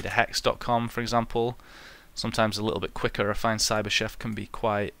 ASCII to hex.com, for example. Sometimes a little bit quicker. I find CyberChef can be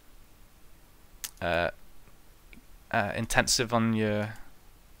quite intensive on your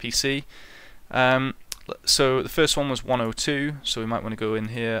PC. So the first one was 102, so we might want to go in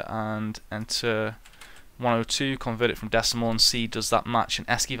here and enter 102, convert it from decimal, and see does that match an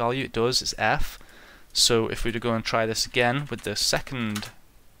ASCII value. It does, it's F. So if we were to go and try this again with the second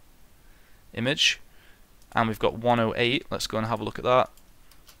image, and we've got 108, let's go and have a look at that.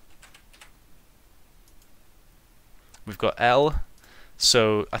 We've got L,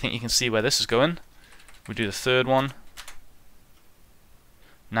 so I think you can see where this is going. We do the third one,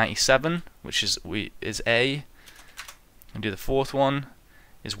 97, which is A, and do the fourth one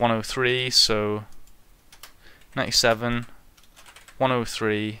is 103, so 97,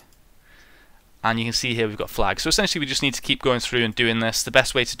 103, and you can see here we've got flags. So essentially we just need to keep going through and doing this. The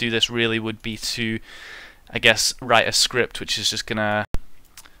best way to do this really would be to, I guess, write a script which is just gonna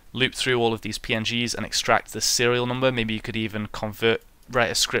loop through all of these PNGs and extract the serial number. Maybe you could even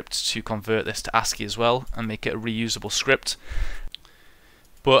write a script to convert this to ASCII as well and make it a reusable script.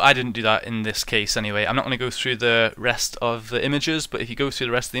 But I didn't do that in this case anyway. I'm not going to go through the rest of the images, but if you go through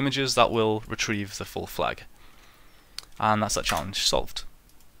the rest of the images, that will retrieve the full flag. And that's that challenge solved.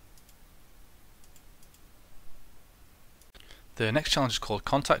 The next challenge is called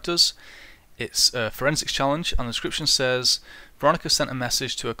Contact Us. It's a forensics challenge, and the description says, Veronica sent a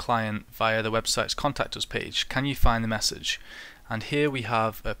message to a client via the website's Contact Us page. Can you find the message? And here we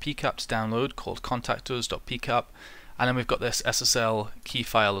have a PCAP to download called contactus.pcap, and then we've got this SSL key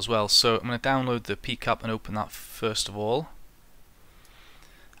file as well. So I'm going to download the PCAP and open that first of all.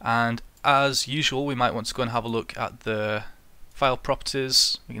 And as usual, we might want to go and have a look at the file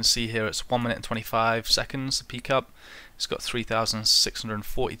properties. We can see here it's 1 minute and 25 seconds, the PCAP. It's got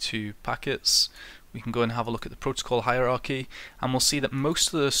 3,642 packets. We can go and have a look at the protocol hierarchy, and we'll see that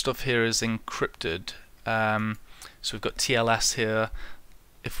most of the stuff here is encrypted. So we've got TLS here.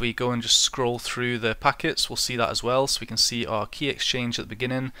 If we go and just scroll through the packets, we'll see that as well. So we can see our key exchange at the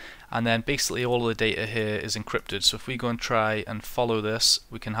beginning, and then basically all of the data here is encrypted. So if we go and try and follow this,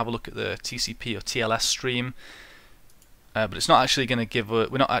 we can have a look at the TCP or TLS stream. But it's not actually going to give we're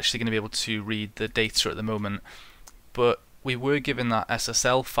not actually going to be able to read the data at the moment. But we were given that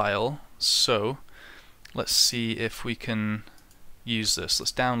SSL file, so let's see if we can use this.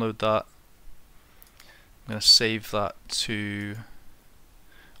 Let's download that. I'm going to save that to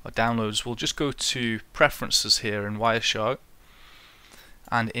our downloads. We'll just go to Preferences here in Wireshark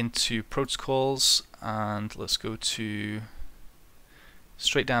and into Protocols, and let's go to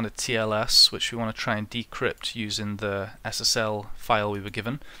straight down to TLS, which we want to try and decrypt using the SSL file we were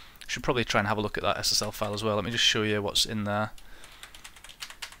given. Should probably try and have a look at that SSL file as well. Let me just show you what's in there.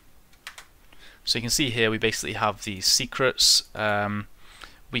 So you can see here we basically have these secrets.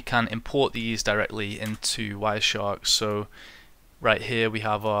 We can import these directly into Wireshark. So right here we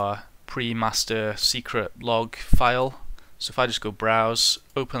have our pre-master secret log file. So if I just go browse,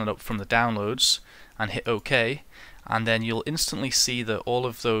 open it up from the downloads and hit OK, and then you'll instantly see that all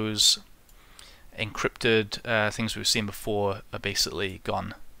of those encrypted things we've seen before are basically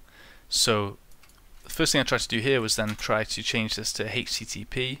gone. So the first thing I tried to do here was then try to change this to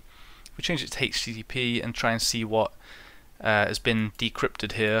HTTP. We change it to HTTP and try and see what has been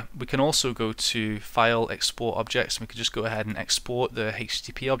decrypted here. We can also go to File, Export Objects, and we can just go ahead and export the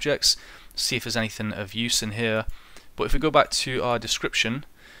HTTP objects, see if there's anything of use in here. But if we go back to our description,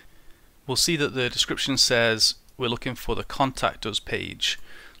 we'll see that the description says we're looking for the Contact Us page.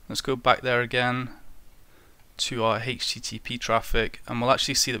 Let's go back there again to our HTTP traffic, and we'll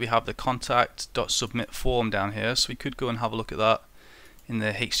actually see that we have the contact.submit form down here, so we could go and have a look at that in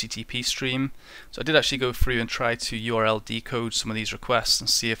the HTTP stream. So I did actually go through and try to URL decode some of these requests and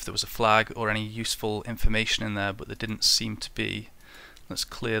see if there was a flag or any useful information in there, but there didn't seem to be. Let's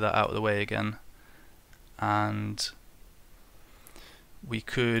clear that out of the way again, and we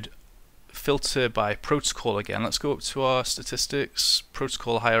could filter by protocol again. Let's go up to our statistics,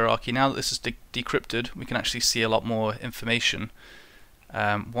 protocol hierarchy. Now that this is decrypted, we can actually see a lot more information,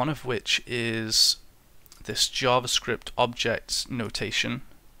 one of which is this JavaScript object notation.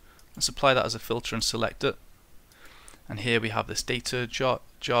 Let's apply that as a filter and select it, and here we have this data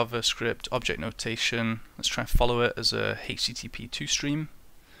JavaScript object notation. Let's try and follow it as a HTTP2 stream,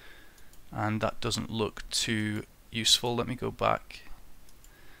 and that doesn't look too useful. Let me go back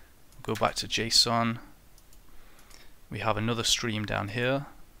to JSON. We have another stream down here,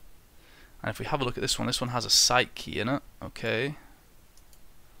 and if we have a look at this one has a site key in it, okay,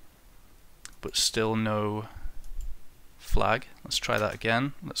 but still no flag. Let's try that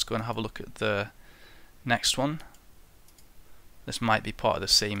again. Let's go and have a look at the next one. This might be part of the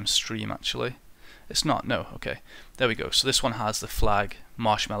same stream actually. It's not, no, okay. There we go. So this one has the flag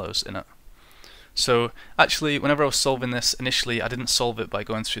marshmallows in it. So actually, whenever I was solving this initially, I didn't solve it by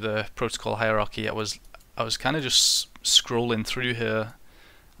going through the protocol hierarchy. I was kind of just scrolling through here,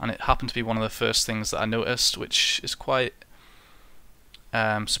 and it happened to be one of the first things that I noticed, which is quite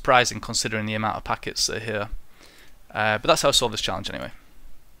surprising considering the amount of packets that are here. But that's how I solved this challenge anyway.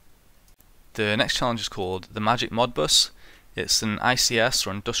 The next challenge is called the Magic Modbus. It's an ICS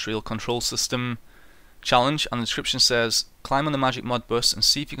or Industrial Control System challenge, and the description says climb on the Magic Modbus and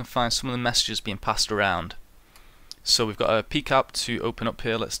see if you can find some of the messages being passed around. So we've got a PCAP to open up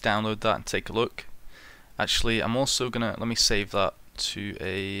here. Let's download that and take a look. Actually, I'm also gonna, let me save that to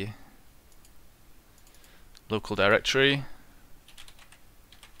a local directory,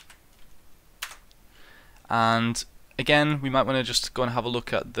 and again we might want to just go and have a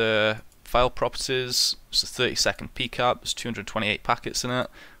look at the file properties. It's a 30-second PCAP, there's 228 packets in it.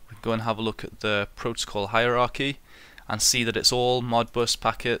 We can go and have a look at the protocol hierarchy and see that it's all Modbus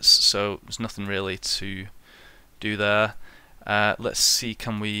packets, so there's nothing really to do there. Let's see,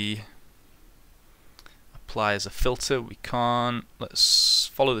 can we apply as a filter? We can't. Let's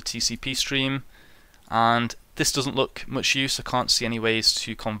follow the TCP stream, and this doesn't look much use. I can't see any ways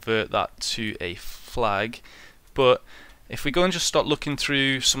to convert that to a flag, but If we go and just start looking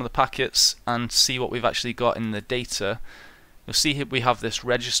through some of the packets and see what we've actually got in the data, you'll see here we have this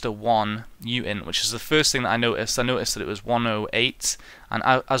register 1 uint, which is the first thing that I noticed. I noticed that it was 108,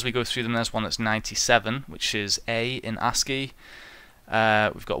 and as we go through them, there's one that's 97, which is A in ASCII.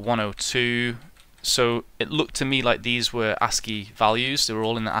 We've got 102. So it looked to me like these were ASCII values. They were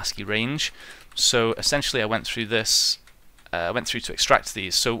all in the ASCII range. So essentially I went through this, went through to extract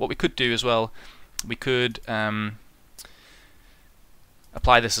these. So what we could do as well, we could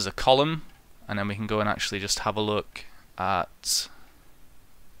apply this as a column, and then we can go and actually just have a look at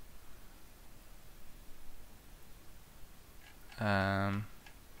where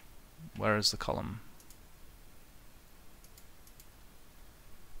is the column?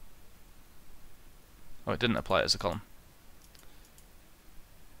 Oh, it didn't apply it as a column.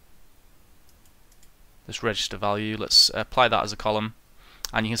 This register value, let's apply that as a column.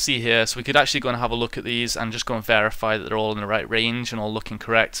 And you can see here, so we could actually go and have a look at these and just go and verify that they're all in the right range and all looking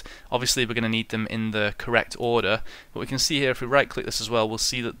correct. Obviously we're going to need them in the correct order, but we can see here if we right click this as well, we'll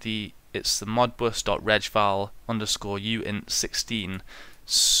see that it's the modbus.regval_uint16.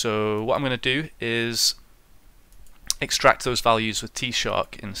 So what I'm going to do is extract those values with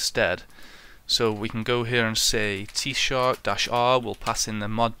tshark instead. So we can go here and say tshark-r, we'll pass in the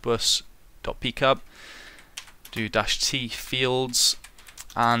modbus.pcap, do -t fields,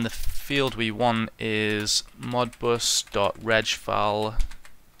 and the field we want is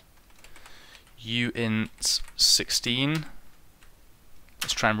modbus.regval_uint16.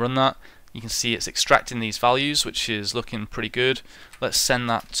 Let's try and run that. You can see it's extracting these values, which is looking pretty good. Let's send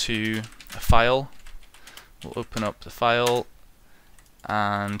that to a file. We'll open up the file,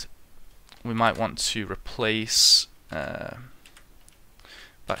 and we might want to replace \r\n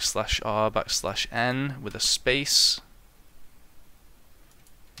with a space.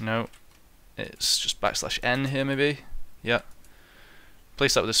 No, it's just \n here maybe. Yeah.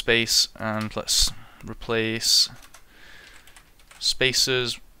 Replace that with a space, and let's replace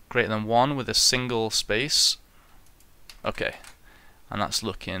spaces greater than 1 with a single space. Okay, and that's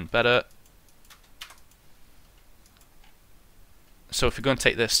looking better. So if we're going to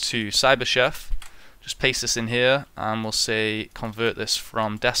take this to CyberChef, just paste this in here, and we'll say convert this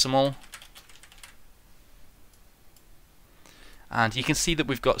from decimal. And you can see that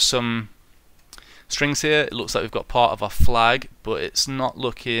we've got some strings here. It looks like we've got part of our flag, but it's not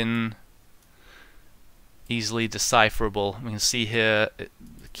looking easily decipherable. We can see here the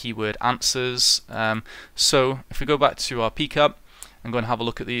keyword answers. So if we go back to our pcap and go and have a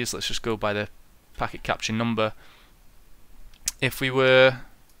look at these, let's just go by the packet capture number. If we were,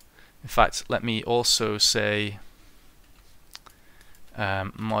 in fact, let me also say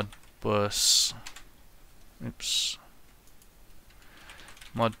modbus,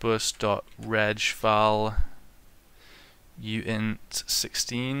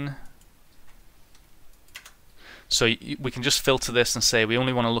 modbus.regval_uint16. So we can just filter this and say we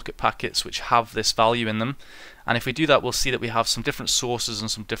only want to look at packets which have this value in them. And if we do that, we'll see that we have some different sources and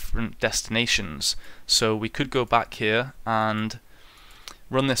some different destinations. So we could go back here and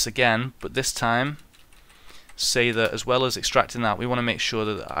run this again, but this time say that as well as extracting that, we want to make sure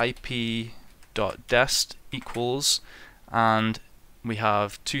that the ip.dest equals, and we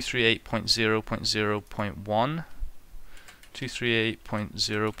have 238.0.0.1,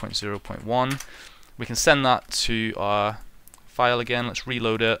 238.0.0.1. We can send that to our file again. Let's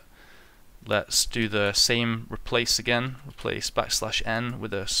reload it. Let's do the same replace again. Replace \n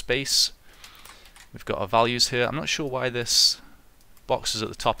with a space. We've got our values here. I'm not sure why this box is at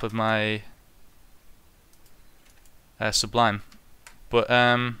the top of my Sublime, but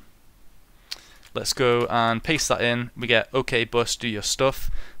let's go and paste that in. We get OK bus, do your stuff.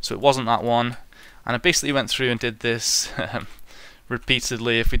 So it wasn't that one, and I basically went through and did this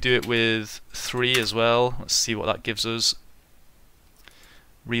repeatedly. If we do it with 3 as well, let's see what that gives us.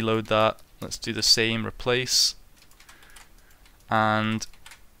 Reload that. Let's do the same, replace, and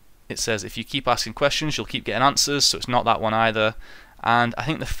it says if you keep asking questions you'll keep getting answers, so it's not that one either. And I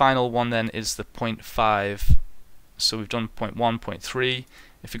think the final one then is the 0.5. So we've done 0.1, 0.3.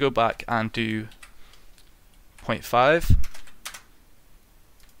 If we go back and do 0.5,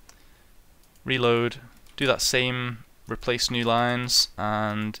 reload, do that same, replace new lines,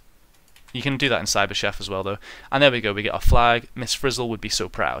 and you can do that in CyberChef as well though. And there we go, we get our flag. Miss Frizzle would be so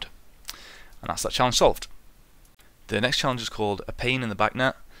proud. And that's that challenge solved. The next challenge is called A Pain in the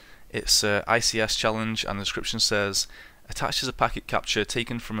Backnet. It's an ICS challenge, and the description says, attached is a packet capture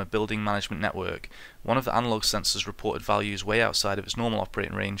taken from a building management network. One of the analog sensors reported values way outside of its normal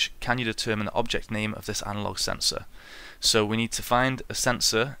operating range. Can you determine the object name of this analog sensor? So we need to find a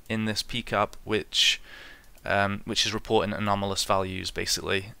sensor in this PCAP which which is reporting anomalous values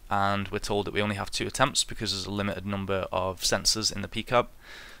basically, and we're told that we only have 2 attempts because there's a limited number of sensors in the PCAP.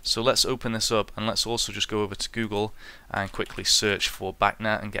 So let's open this up, and let's also just go over to Google and quickly search for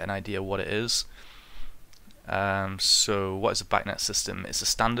BACnet and get an idea what it is. So what is a BACnet system? It's a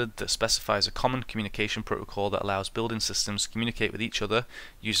standard that specifies a common communication protocol that allows building systems to communicate with each other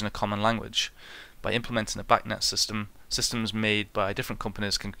using a common language. By implementing a BACnet system, systems made by different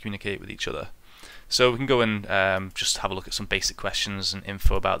companies can communicate with each other. So we can go and just have a look at some basic questions and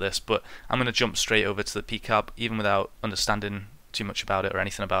info about this, but I'm going to jump straight over to the PCAP even without understanding too much about it or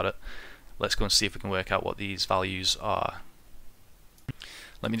anything about it. Let's go and see if we can work out what these values are.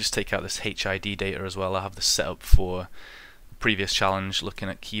 Let me just take out this HID data as well. I have this set up for the previous challenge looking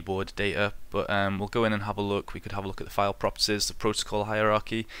at keyboard data, but we'll go in and have a look. We could have a look at the file properties, the protocol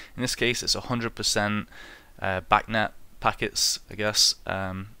hierarchy. In this case it's 100% BACnet packets, I guess.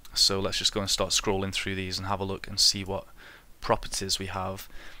 So let's just go and start scrolling through these and have a look and see what properties we have.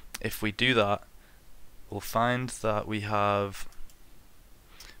 If we do that, we'll find that we have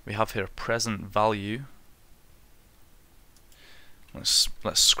here a present value. Let's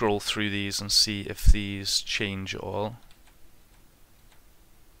scroll through these and see if these change at all.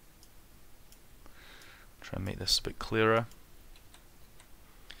 Try and make this a bit clearer.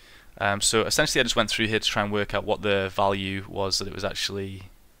 So essentially I just went through here to try and work out what the value was that it was actually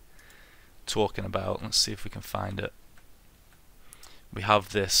talking about. Let's see if we can find it. We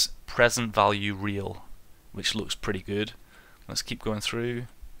have this present value real, which looks pretty good. Let's keep going through.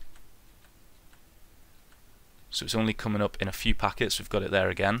 So it's only coming up in a few packets. We've got it there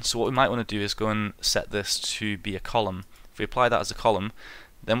again. So what we might want to do is go and set this to be a column. If we apply that as a column,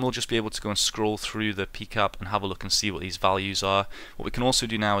 then we'll just be able to go and scroll through the PCAP and have a look and see what these values are. What we can also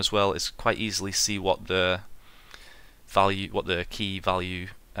do now as well is quite easily see what the value, what the key value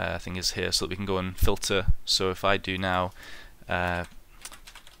thing is here, so that we can go and filter. So if I do now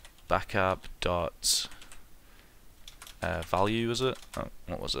backup dot value, is it? Oh,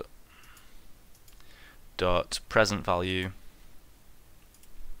 what was it? Dot present value,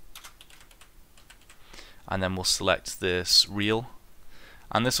 and then we'll select this real,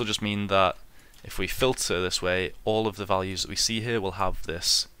 and this will just mean that if we filter this way, all of the values that we see here will have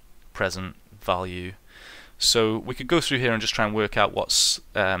this present value. So we could go through here and just try and work out what's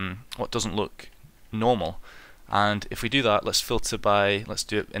what doesn't look normal. And if we do that, let's filter by, let's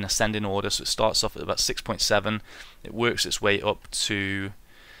do it in ascending order. So it starts off at about 6.7, it works its way up to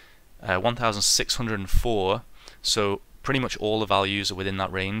 1604, so pretty much all the values are within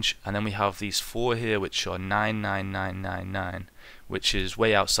that range. And then we have these 4 here which are 99999, which is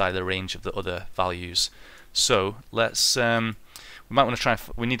way outside the range of the other values. So let's we might want to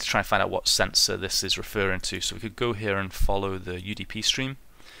we need to try and find out what sensor this is referring to. So we could go here and follow the UDP stream.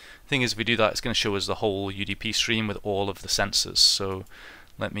 The thing is, if we do that, it's going to show us the whole UDP stream with all of the sensors. So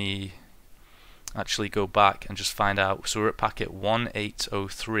let me actually go back and just find out. So we're at packet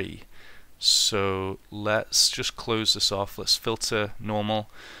 1803. So let's just close this off. Let's filter normal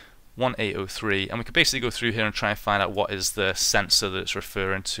 1803, and we could basically go through here and try and find out what is the sensor that it's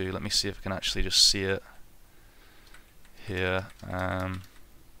referring to. Let me see if I can actually just see it here.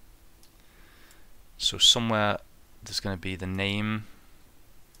 So somewhere there's going to be the name.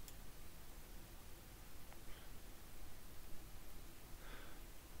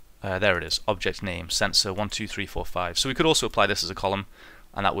 There it is, object name, sensor 12345. So we could also apply this as a column,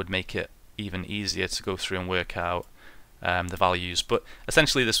 and that would make it even easier to go through and work out the values. But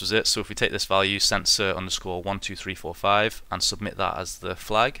essentially this was it. So if we take this value, sensor underscore 12345, and submit that as the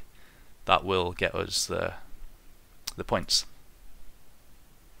flag, that will get us the points.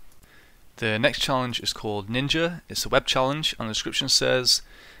 The next challenge is called Ninja. It's a web challenge, and the description says,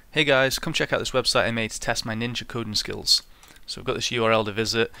 "Hey guys, come check out this website I made to test my Ninja coding skills." So we've got this URL to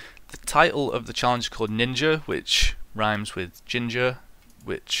visit. The title of the challenge is called Ninja, which rhymes with ginger,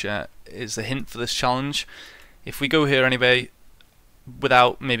 which is a hint for this challenge. If we go here anyway,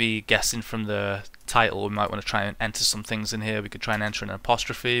 without maybe guessing from the title, we might want to try and enter some things in here. We could try and enter an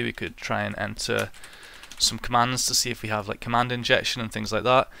apostrophe, we could try and enter some commands to see if we have like command injection and things like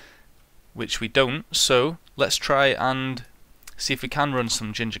that, which we don't. So let's try and see if we can run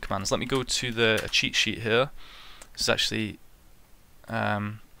some ginger commands. Let me go to the cheat sheet here. This is actually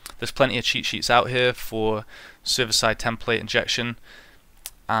there's plenty of cheat sheets out here for server-side template injection,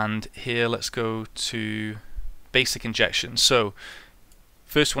 and here let's go to basic injection. So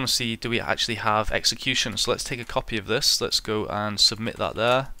first we want to see, do we actually have execution? So let's take a copy of this, let's go and submit that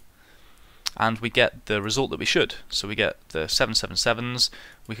there, and we get the result that we should. So we get the 777s.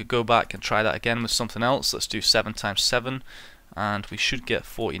 We could go back and try that again with something else. Let's do 7 times 7, and we should get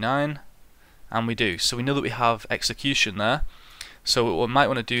 49. and we do. So we know that we have execution there. So what we might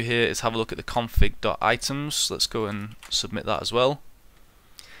want to do here is have a look at the config.items. Let's go and submit that as well.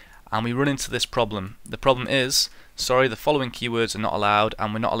 And we run into this problem. The problem is, sorry, the following keywords are not allowed,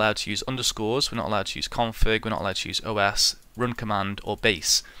 and we're not allowed to use underscores, we're not allowed to use config, we're not allowed to use OS, run command, or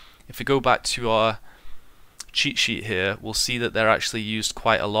base. If we go back to our cheat sheet here, we'll see that they're actually used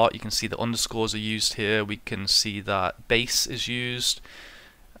quite a lot. You can see the underscores are used here, we can see that base is used.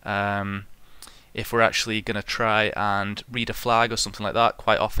 If we're actually going to try and read a flag or something like that,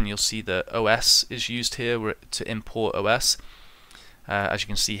 quite often you'll see that OS is used here to import OS, as you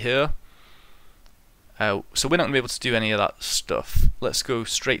can see here. So we're not going to be able to do any of that stuff. Let's go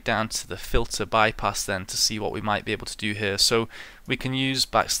straight down to the filter bypass then to see what we might be able to do here. So we can use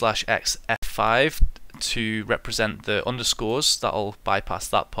 \x F5 to represent the underscores. That'll bypass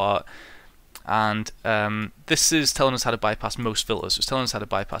that part. And this is telling us how to bypass most filters. It's telling us how to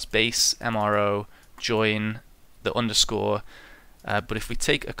bypass base, MRO, join, the underscore. But if we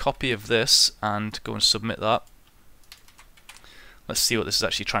take a copy of this and go and submit that, let's see what this is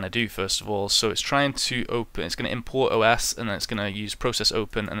actually trying to do first of all. So it's trying to open, it's going to import OS, and then it's going to use process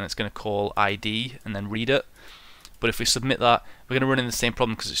open, and then it's going to call ID and then read it. But if we submit that, we're going to run into the same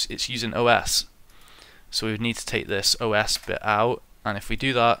problem because it's using OS. So we would need to take this OS bit out, and if we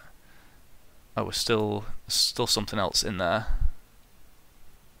do that, oh, there's still something else in there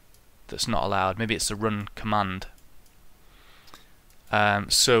that's not allowed. Maybe it's the run command.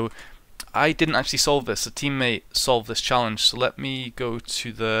 So I didn't actually solve this. A teammate solved this challenge. So let me go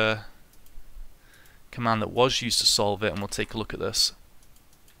to the command that was used to solve it, and we'll take a look at this.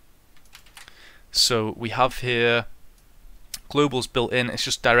 So we have here globals built in. It's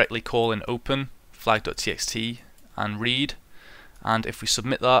just directly calling open flag.txt and read. And if we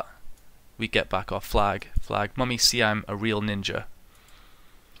submit that, we get back our flag. Mummy, see I'm a real ninja.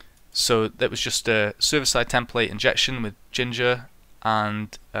 So that was just a server-side template injection with Ginger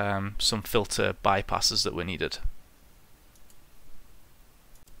and some filter bypasses that were needed.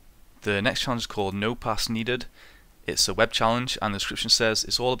 The next challenge is called No Pass Needed. It's a web challenge, and the description says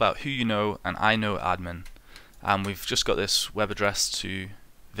it's all about who you know and I know admin. And we've just got this web address to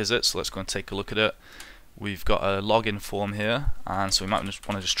visit, so let's go and take a look at it. We've got a login form here, and so we might just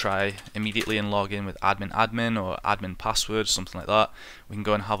want to just try immediately and log in with admin or admin password, something like that. We can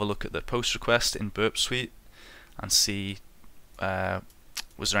go and have a look at the post request in Burp Suite and see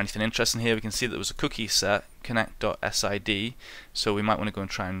was there anything interesting here. We can see that there was a cookie set, connect.sid, so we might want to go and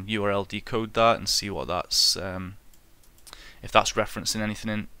try and URL decode that and see what that's if that's referencing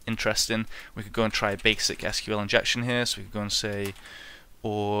anything interesting. We could go and try a basic SQL injection here, so we could go and say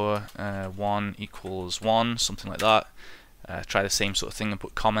or 1 equals 1, something like that. Try the same sort of thing and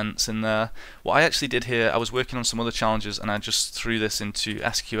put comments in there. What I actually did here, I was working on some other challenges and I just threw this into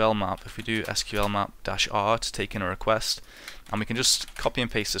SQL map. If we do SQL map -r to take in a request, and we can just copy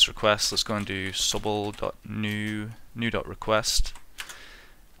and paste this request. Let's go and do subl.new.request.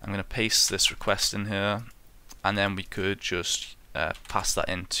 I'm going to paste this request in here, and then we could just pass that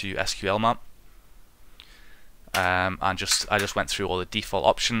into SQL map. And I just went through all the default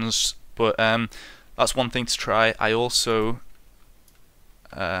options, but that's one thing to try. I also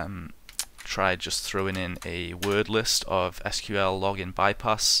tried just throwing in a word list of SQL login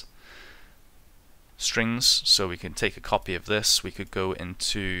bypass strings, so we can take a copy of this. We could go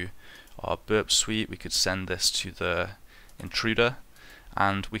into our Burp Suite, we could send this to the intruder,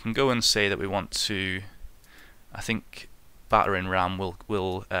 and we can go and say that we want to, I think battering ram will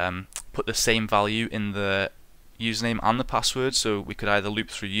put the same value in the username and the password, so we could either loop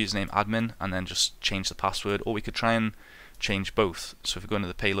through username admin and then just change the password, or we could try and change both. So if we go into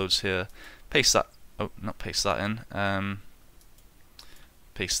the payloads here, paste that, oh, not paste that in,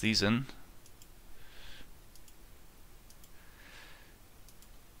 paste these in.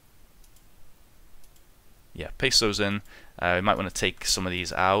 Yeah, paste those in. We might want to take some of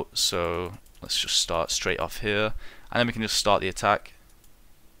these out, so let's just start straight off here, and then we can just start the attack.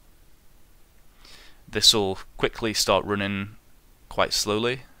 This will quickly start running quite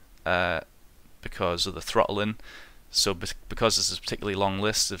slowly because of the throttling. So because this is a particularly long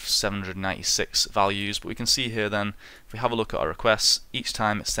list of 796 values, but we can see here then, if we have a look at our requests, each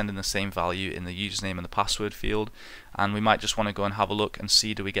time it's sending the same value in the username and the password field, and we might just want to go and have a look and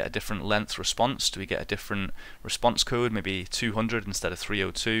see, do we get a different length response? Do we get a different response code, maybe 200 instead of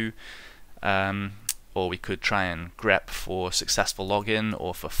 302? Or we could try and grep for successful login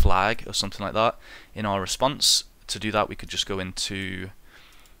or for flag or something like that in our response. To do that, we could just go into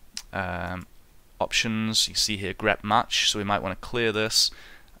options. You see here grep match, so we might want to clear this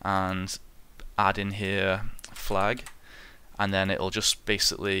and add in here flag, and then it'll just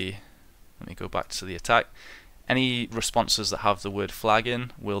basically Let me go back to the attack. Any responses that have the word flag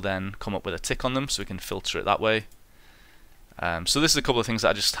in will then come up with a tick on them, so we can filter it that way. So this is a couple of things that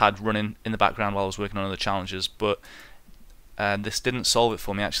I just had running in the background while I was working on other challenges, but this didn't solve it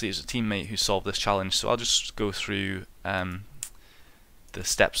for me. Actually, it was a teammate who solved this challenge, so I'll just go through the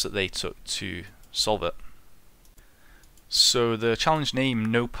steps that they took to solve it. So the challenge name,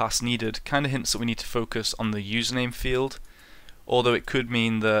 no pass needed, kind of hints that we need to focus on the username field, although it could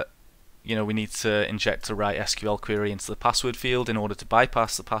mean that we need to inject a right SQL query into the password field in order to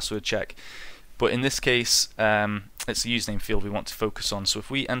bypass the password check. But in this case, it's the username field we want to focus on. So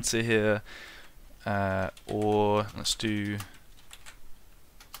if we enter here, or let's do,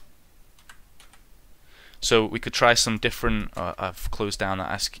 so we could try some different, I've closed down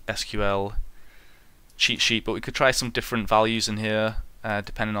that SQL cheat sheet, but we could try some different values in here,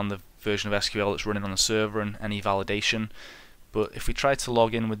 depending on the version of SQL that's running on the server and any validation. But if we try to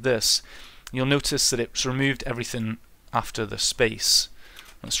log in with this, you'll notice that it's removed everything after the space.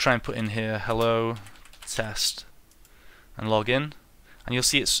 Let's try and put in here hello test and log in, and you'll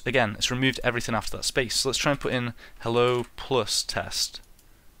see it's removed everything after that space. So let's try and put in hello plus test,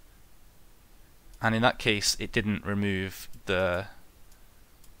 and in that case it didn't remove the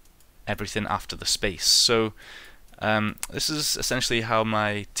everything after the space. So this is essentially how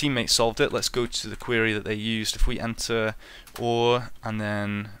my teammate solved it. Let's go to the query that they used. If we enter or and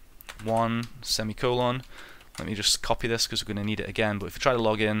then 1 semicolon, let me just copy this because we're going to need it again, but if we try to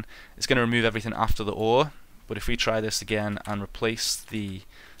log in, it's going to remove everything after the or. But if we try this again and replace the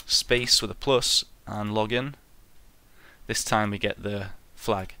space with a plus and log in, this time we get the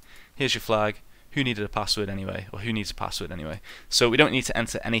flag. Here's your flag. Who needed a password anyway, or who needs a password anyway? So we don't need to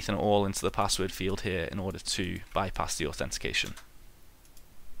enter anything at all into the password field here in order to bypass the authentication.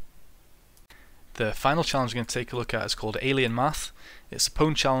 The final challenge we're going to take a look at is called Alien Math. It's a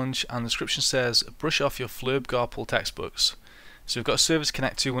Pwn challenge, and the description says brush off your Flurb Garple textbooks. So we've got a server to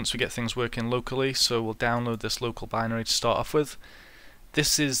connect to once we get things working locally, so we'll download this local binary to start off with.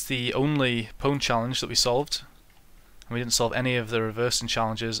 This is the only Pwn challenge that we solved. We didn't solve any of the reversing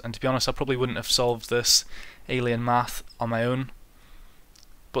challenges, and to be honest I probably wouldn't have solved this Alien Math on my own.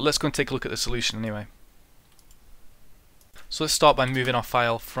 But let's go and take a look at the solution anyway. So let's start by moving our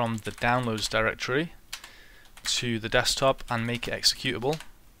file from the downloads directory to the desktop and make it executable.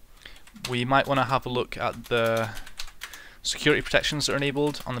 We might want to have a look at the security protections that are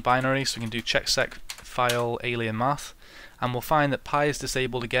enabled on the binary, so we can do checksec file alien math, and we'll find that pi is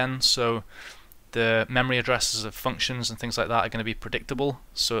disabled again, so the memory addresses of functions and things like that are going to be predictable,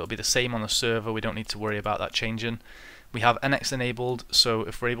 so it'll be the same on the server. We don't need to worry about that changing. We have NX enabled, so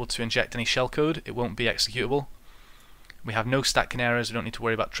if we're able to inject any shellcode, it won't be executable. We have no stacking errors. We don't need to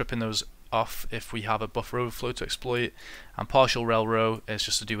worry about tripping those off if we have a buffer overflow to exploit. And partial rel row is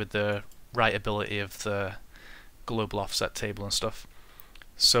just to do with the writability of the global offset table and stuff.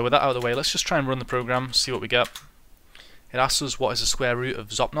 So with that out of the way, let's just try and run the program, see what we get. It asks us what is the square root of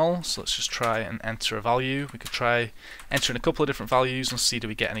Zopnol, so let's just try and enter a value. We could try entering a couple of different values and see do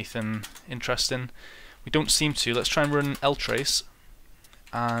we get anything interesting. We don't seem to. Let's try and run ltrace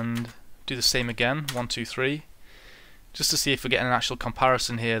and do the same again, 1, 2, 3, just to see if we're getting an actual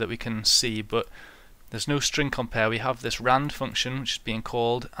comparison here that we can see, but there's no string compare. We have this rand function which is being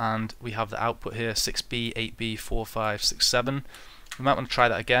called, and we have the output here 6b, 8b, 4, 5, 6, 7. We might want to try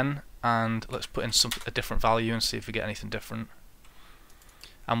that again, and let's put in a different value and see if we get anything different.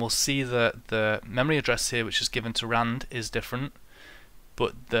 And we'll see that the memory address here, which is given to rand, is different,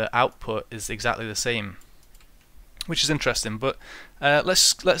 but the output is exactly the same, which is interesting. But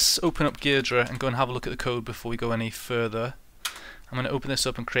let's open up Geardra and go and have a look at the code before we go any further. I'm going to open this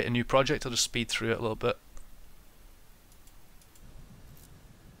up and create a new project. I'll just speed through it a little bit.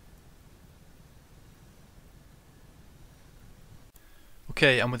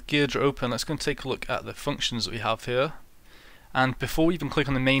 Okay, and with Geardra open, let's go and take a look at the functions that we have here. And before we even click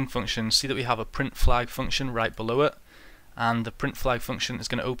on the main function, see that we have a print flag function right below it, and the print flag function is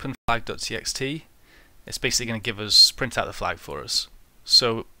going to open flag.txt. It's basically going to give us, print out the flag for us.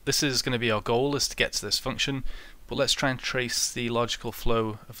 So this is going to be our goal, is to get to this function, but let's try and trace the logical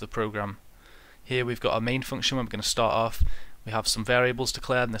flow of the program. Here we've got our main function where we're going to start off. We have some variables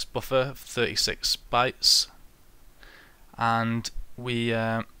declared in this buffer of 36 bytes, and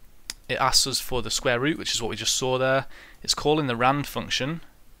it asks us for the square root, which is what we just saw there. It's calling the rand function,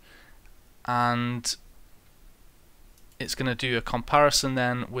 and it's going to do a comparison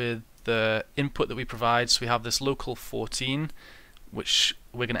then with the input that we provide. So we have this local 14, which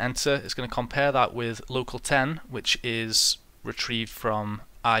we're going to enter. It's going to compare that with local 10, which is retrieved from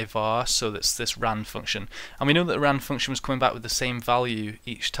ivar, so that's this rand function. And we know that the rand function was coming back with the same value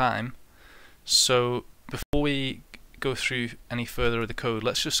each time, So before we go through any further with the code,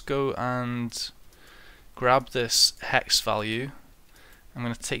 let's just go and grab this hex value. I'm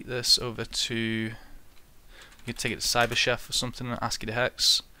going to take this over to, you can take it to CyberChef or something and ASCII to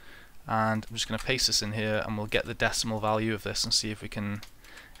hex, and I'm just going to paste this in here and we'll get the decimal value of this and see if we can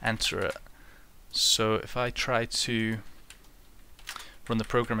enter it. So if I try to run the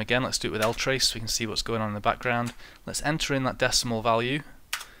program again, let's do it with ltrace so we can see what's going on in the background. Let's enter in that decimal value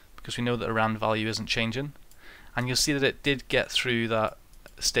because we know that a round value isn't changing, and you'll see that it did get through that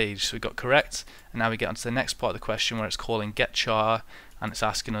stage, so we got correct. And now we get onto the next part of the question where it's calling get char and it's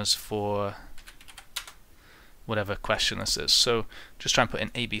asking us for whatever question this is. So just try and put in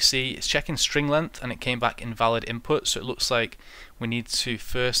ABC. It's checking string length and it came back invalid input, so it looks like we need to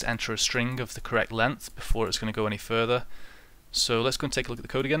first enter a string of the correct length before it's going to go any further. So let's go and take a look at the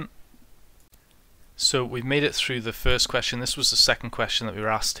code again. So we've made it through the first question. This was the second question that we were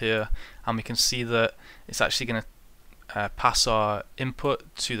asked here, and we can see that it's actually going to pass our input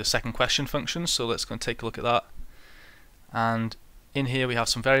to the second question function. So let's go and take a look at that. And in here we have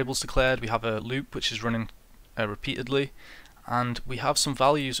some variables declared. We have a loop which is running repeatedly, and we have some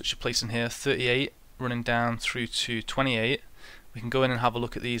values which are placed in here, 38 running down through to 28. We can go in and have a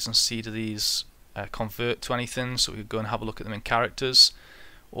look at these and see do these convert to anything. So we could go and have a look at them in characters,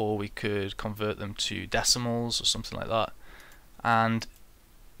 or we could convert them to decimals or something like that. And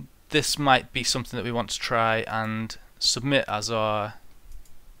this might be something that we want to try and submit as our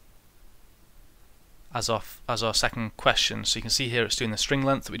second question. So you can see here it's doing the string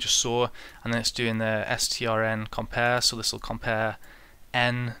length that we just saw, and then it's doing the strn compare, so this will compare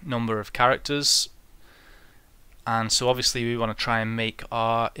n number of characters. And so obviously we want to try and make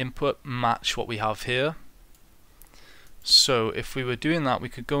our input match what we have here. So if we were doing that, we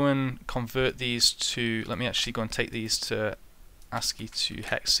could go and convert these to, let me actually go and take these to ASCII to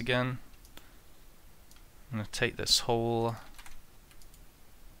hex again. I'm going to take this whole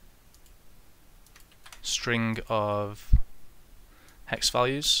string of hex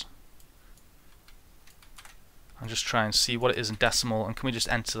values and just try and see what it is in decimal, and can we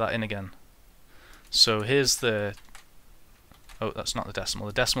just enter that in again. So here's the, oh, that's not the decimal.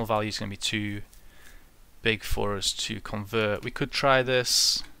 The decimal value is going to be too big for us to convert. We could try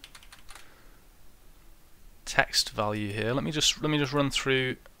this text value here. Let me just run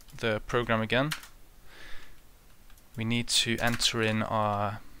through the program again. We need to enter in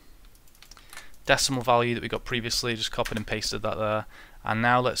our decimal value that we got previously, just copied and pasted that there, and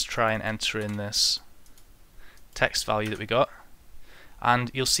now let's try and enter in this text value that we got,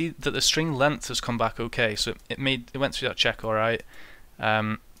 and you'll see that the string length has come back okay, so it went through that check alright,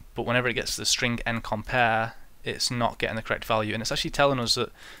 but whenever it gets to the string n compare, it's not getting the correct value, and it's actually telling us that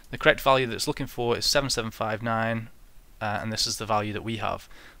the correct value that it's looking for is 7759, and this is the value that we have.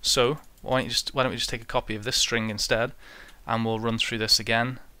 So why don't we just take a copy of this string instead, and we'll run through this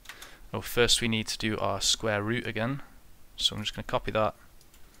again. Oh, first we need to do our square root again, so I'm just going to copy that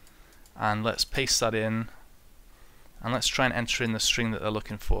and let's paste that in, and let's try and enter in the string that they're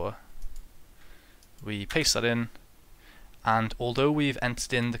looking for. We paste that in, and although we've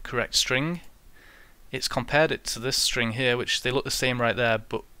entered in the correct string, it's compared it to this string here, which they look the same right there,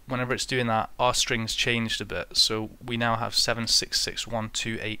 but whenever it's doing that, our string's changed a bit, so we now have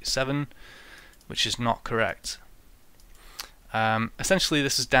 7661287, which is not correct. Essentially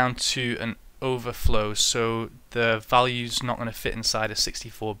this is down to an overflow, so the value's not going to fit inside a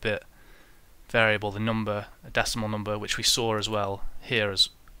 64-bit variable, the number, a decimal number, which we saw as well here as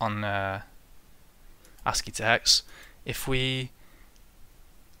on ASCII to hex. If we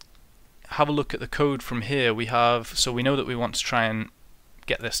have a look at the code from here, we have, so we know that we want to try and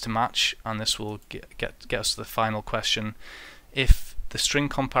get this to match, and this will get us to the final question. If the string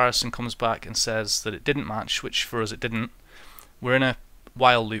comparison comes back and says that it didn't match, which for us it didn't, we're in a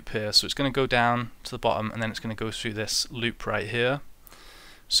while loop here, so it's going to go down to the bottom and then it's going to go through this loop right here.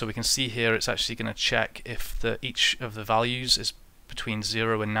 So we can see here it's actually going to check if each of the values is between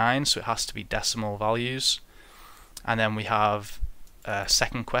 0 and 9, so it has to be decimal values. And then we have a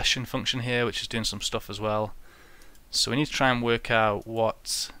second question function here which is doing some stuff as well. So we need to try and work out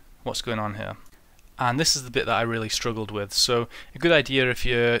what's going on here. And this is the bit that I really struggled with. So a good idea if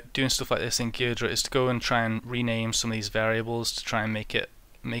you're doing stuff like this in Geodra is to go and try and rename some of these variables to try and make a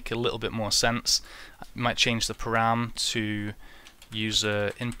little bit more sense. You might change the param to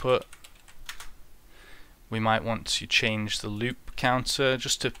user input. We might want to change the loop counter,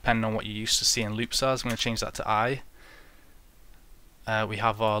 just to depend on what you used to see in loops as. I'm going to change that to I. We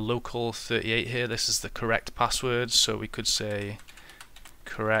have our local 38 here. This is the correct password, so we could say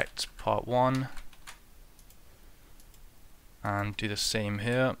correct part 1 and do the same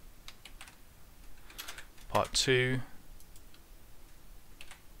here. part 2,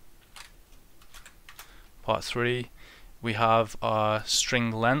 part 3. We have our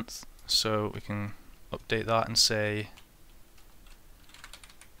string length, so we can update that and say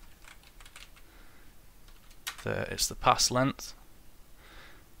that it's the pass length.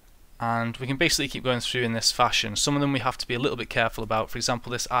 And we can basically keep going through in this fashion. Some of them we have to be a little bit careful about. For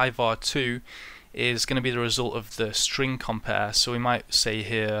example, this ivar2 is going to be the result of the string compare. So we might say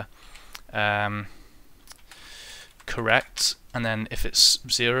here correct, and then if it's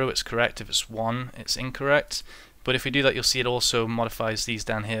 0 it's correct, if it's 1 it's incorrect. But if we do that, you'll see it also modifies these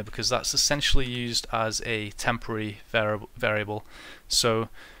down here, because that's essentially used as a temporary variable. So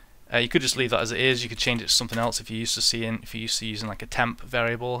you could just leave that as it is. You could change it to something else if you're used to using like a temp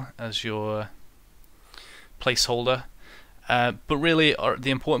variable as your placeholder. But really,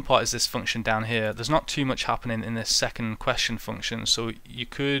 the important part is this function down here. There's not too much happening in this second question function, so you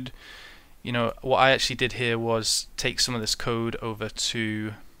could, what I actually did here was take some of this code over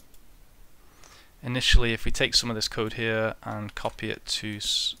to, initially if we take some of this code here and copy it to,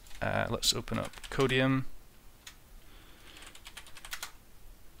 let's open up Codium.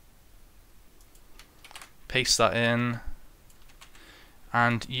 Paste that in,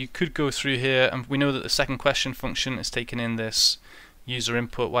 and you could go through here, and we know that the second question function is taking in this user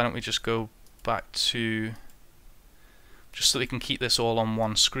input. Why don't we just go back to, just so we can keep this all on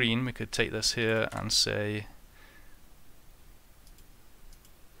one screen, we could take this here and say,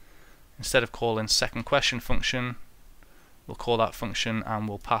 instead of calling second question function, we'll call that function and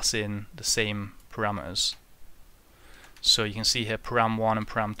we'll pass in the same parameters. So you can see here param1 and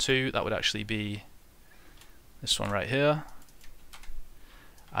param2, that would actually be this one right here,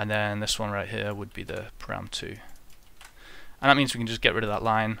 and then this one right here would be the param2. And that means we can just get rid of that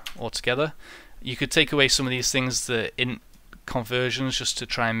line altogether. You could take away some of these things, the int conversions, just to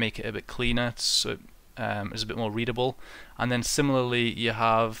try and make it a bit cleaner, so it's a bit more readable. And then similarly you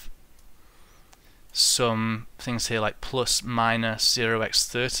have some things here like plus minus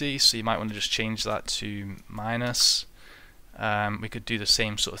 0x30, so you might want to just change that to minus. We could do the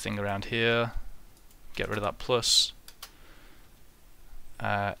same sort of thing around here, get rid of that plus,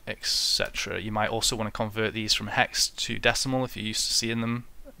 etc. You might also want to convert these from hex to decimal if you're used to seeing them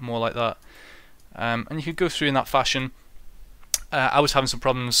more like that. And you could go through in that fashion. I was having some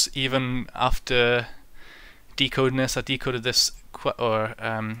problems even after decoding this. I decoded this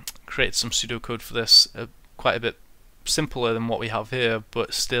created some pseudocode for this quite a bit simpler than what we have here,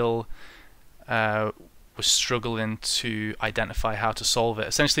 but still was struggling to identify how to solve it.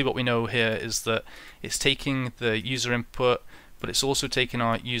 Essentially what we know here is that it's taking the user input, but it's also taking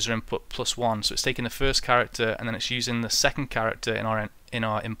our user input plus 1, so it's taking the first character and then it's using the second character in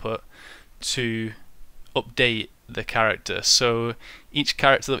our input to update the character. So each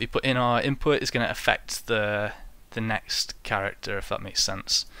character that we put in our input is going to affect the next character, if that makes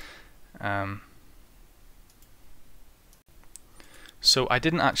sense. So I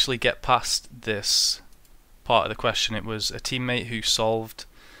didn't actually get past this part of the question. It was a teammate who solved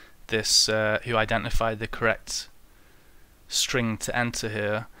this, who identified the correct string to enter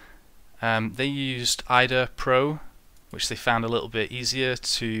here. They used IDA Pro, which they found a little bit easier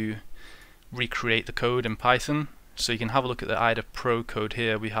to recreate the code in Python. So you can have a look at the IDA Pro code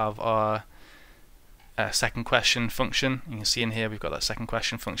here. We have our second question function. You can see in here we've got that second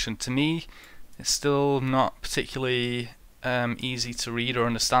question function. To me, it's still not particularly easy to read or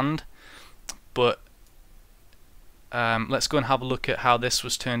understand, but let's go and have a look at how this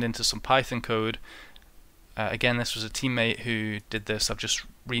was turned into some Python code. Again, this was a teammate who did this. I've just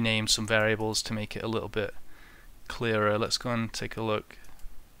renamed some variables to make it a little bit clearer. Let's go and take a look.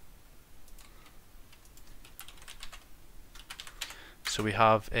 So we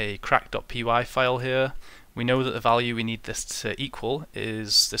have a crack.py file here. We know that the value we need this to equal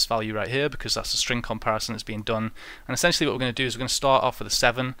is this value right here, because that's a string comparison that's being done. And essentially what we're going to do is we're going to start off with a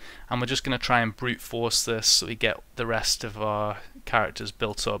 7, and we're just going to try and brute force this so we get the rest of our characters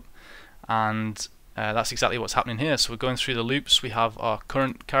built up. And that's exactly what's happening here. So we're going through the loops. We have our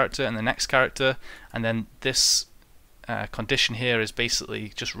current character and the next character, and then this condition here is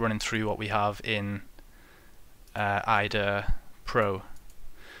basically just running through what we have in IDA Pro.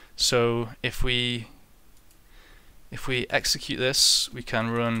 So if we execute this, we can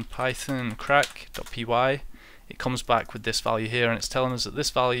run python crack.py. It comes back with this value here, and it's telling us that this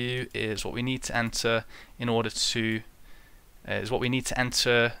value is what we need to enter in order to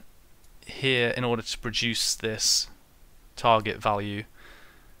here in order to produce this target value.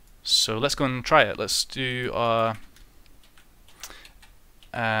 So let's go and try it. Let's do our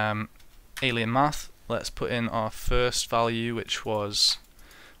alien math. Let's put in our first value, which was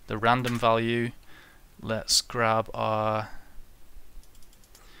the random value. let's grab our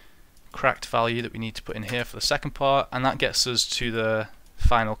cracked value that we need to put in here for the second part, and that gets us to the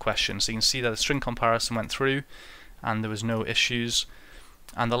final question. So you can see that the string comparison went through and there was no issues.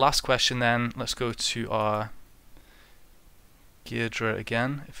 And the last question then, let's go to our Deirdre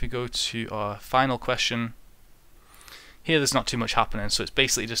again. If we go to our final question, here there's not too much happening, so it's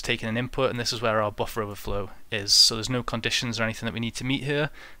basically just taking an input, and this is where our buffer overflow is. So there's no conditions or anything that we need to meet here.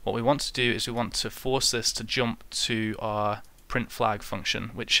 What we want to do is we want to force this to jump to our print flag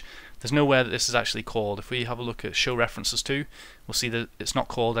function, which there's nowhere that this is actually called. If we have a look at show references to, we'll see that it's not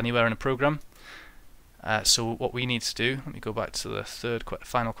called anywhere in the program. So what we need to do, let me go back to the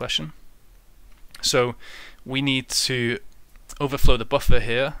final question. So we need to overflow the buffer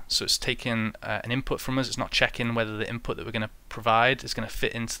here, so it's taking an input from us. It's not checking whether the input that we're going to provide is going to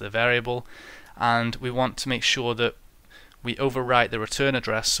fit into the variable, and we want to make sure that we overwrite the return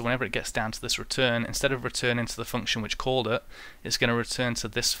address. So whenever it gets down to this return, instead of returning to the function which called it, it's going to return to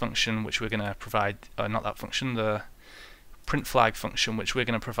this function which we're going to provide, not that function, the print flag function, which we're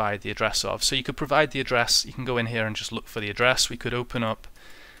going to provide the address of. So you could provide the address, you can go in here and just look for the address. We could open up,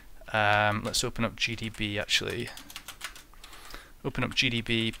 let's open up GDB actually. Open up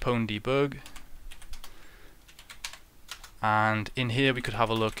GDB pwn debug, and in here we could have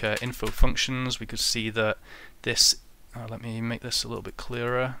a look at info functions. We could see that this, let me make this a little bit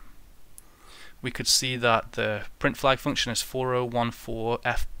clearer. We could see that the print flag function is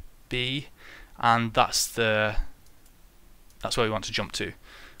 4014FB, and that's where we want to jump to.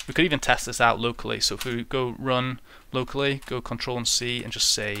 We could even test this out locally. So if we go run locally, go Control and C and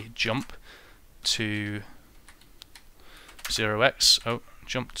just say jump to 0x,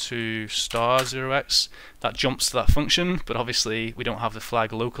 jump to *0x, that jumps to that function, but obviously we don't have the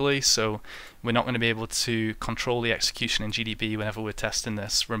flag locally, so we're not going to be able to control the execution in GDB whenever we're testing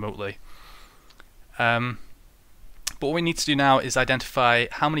this remotely. But what we need to do now is identify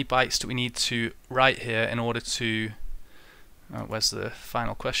how many bytes do we need to write here in order to, where's the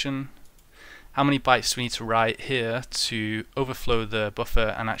final question? How many bytes do we need to write here to overflow the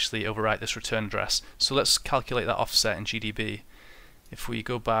buffer and actually overwrite this return address? So let's calculate that offset in GDB. If we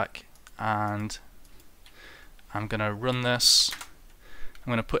go back and I'm going to run this,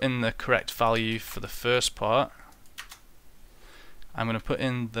 I'm going to put in the correct value for the first part. I'm going to put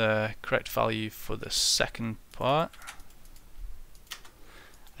in the correct value for the second part.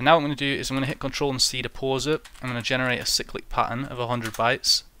 And now what I'm going to do is I'm going to hit Control and C to pause it. I'm going to generate a cyclic pattern of 100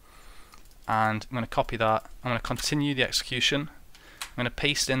 bytes. And I'm going to copy that. I'm going to continue the execution. I'm going to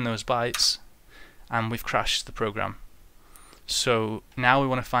paste in those bytes, and we've crashed the program. So now we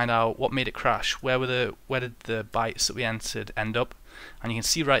want to find out what made it crash. Where did the bytes that we entered end up? And you can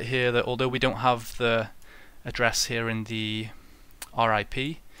see right here that although we don't have the address here in the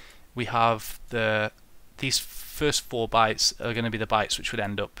RIP, we have these first 4 bytes are going to be the bytes which would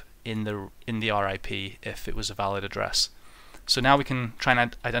end up in the RIP if it was a valid address. So now we can try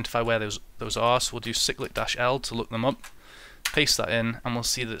and identify where those are. So we'll do cyclic-L to look them up, paste that in, and we'll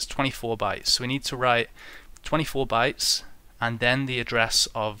see that it's 24 bytes. So we need to write 24 bytes and then the address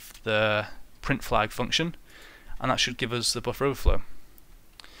of the print flag function, and that should give us the buffer overflow.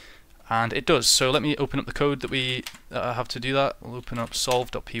 And it does. So let me open up the code that we have to do that. We'll open up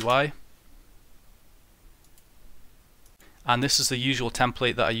solve.py. And this is the usual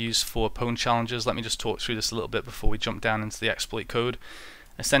template that I use for pwn challenges. Let me just talk through this a little bit before we jump down into the exploit code.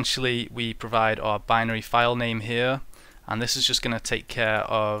 Essentially, we provide our binary file name here, and this is just going to take care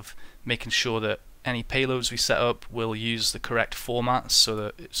of making sure that any payloads we set up will use the correct formats, so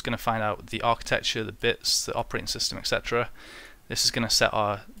that it's going to find out the architecture, the bits, the operating system, etc. This is going to set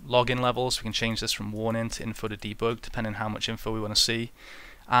our login levels. We can change this from warning to info to debug, depending on how much info we want to see.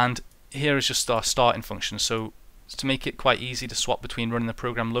 And here is just our starting function. So to make it quite easy to swap between running the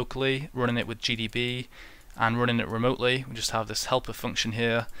program locally, running it with GDB, and running it remotely, we just have this helper function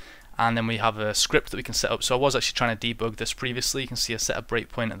here, and then we have a script that we can set up. So I was actually trying to debug this previously. You can see I set a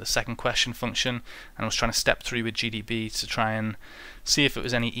breakpoint at the second question function, and I was trying to step through with GDB to try and see if it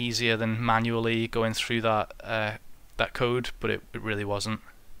was any easier than manually going through that code, but it really wasn't,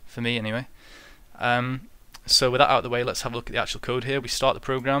 for me anyway. So with that out of the way, let's have a look at the actual code here. We start the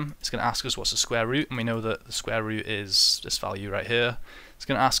program. It's going to ask us what's the square root, and we know that the square root is this value right here. It's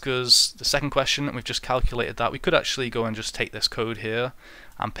going to ask us the second question, and we've just calculated that. We could actually go and just take this code here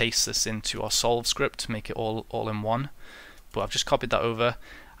and paste this into our solve script to make it all in one, but I've just copied that over.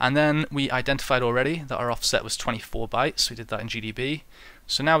 And then we identified already that our offset was 24 bytes. We did that in GDB.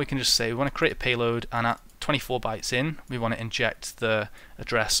 So now we can just say we want to create a payload, and at 24 bytes in, we want to inject the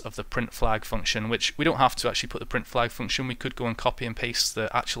address of the print flag function, which we don't have to actually put the print flag function. We could go and copy and paste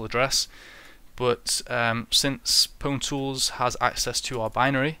the actual address, but since Pwn Tools has access to our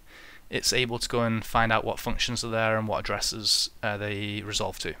binary, it's able to go and find out what functions are there and what addresses they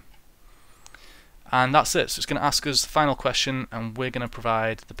resolve to. And that's it. So it's going to ask us the final question, and we're going to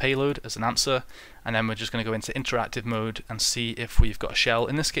provide the payload as an answer, and then we're just going to go into interactive mode and see if we've got a shell.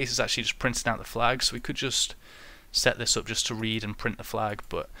 In this case, it's actually just printing out the flag, so we could just set this up just to read and print the flag,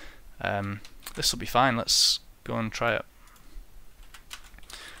 but this will be fine. Let's go and try it.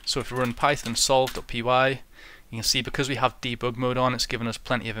 So if we run python solve.py, you can see because we have debug mode on, it's given us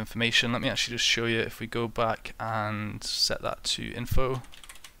plenty of information. Let me actually just show you. If we go back and set that to info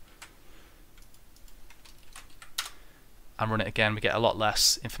and run it again, we get a lot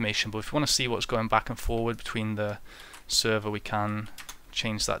less information, but if we want to see what's going back and forward between the server, we can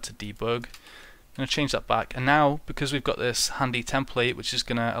change that to debug. I'm going to change that back, and now because we've got this handy template which is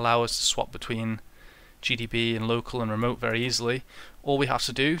going to allow us to swap between GDB and local and remote very easily, all we have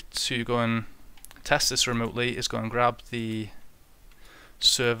to do to go and test this remotely is go and grab the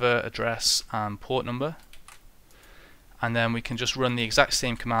server address and port number, and then we can just run the exact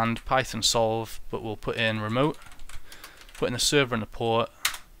same command, python solve, but we'll put in remote, put in the server and the port,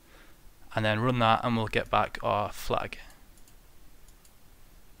 and then run that, and we'll get back our flag.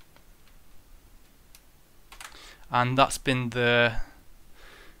 And that's been the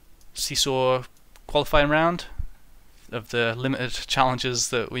CSAW qualifying round of the limited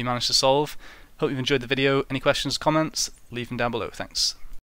challenges that we managed to solve. Hope you've enjoyed the video. Any questions, comments, leave them down below. Thanks.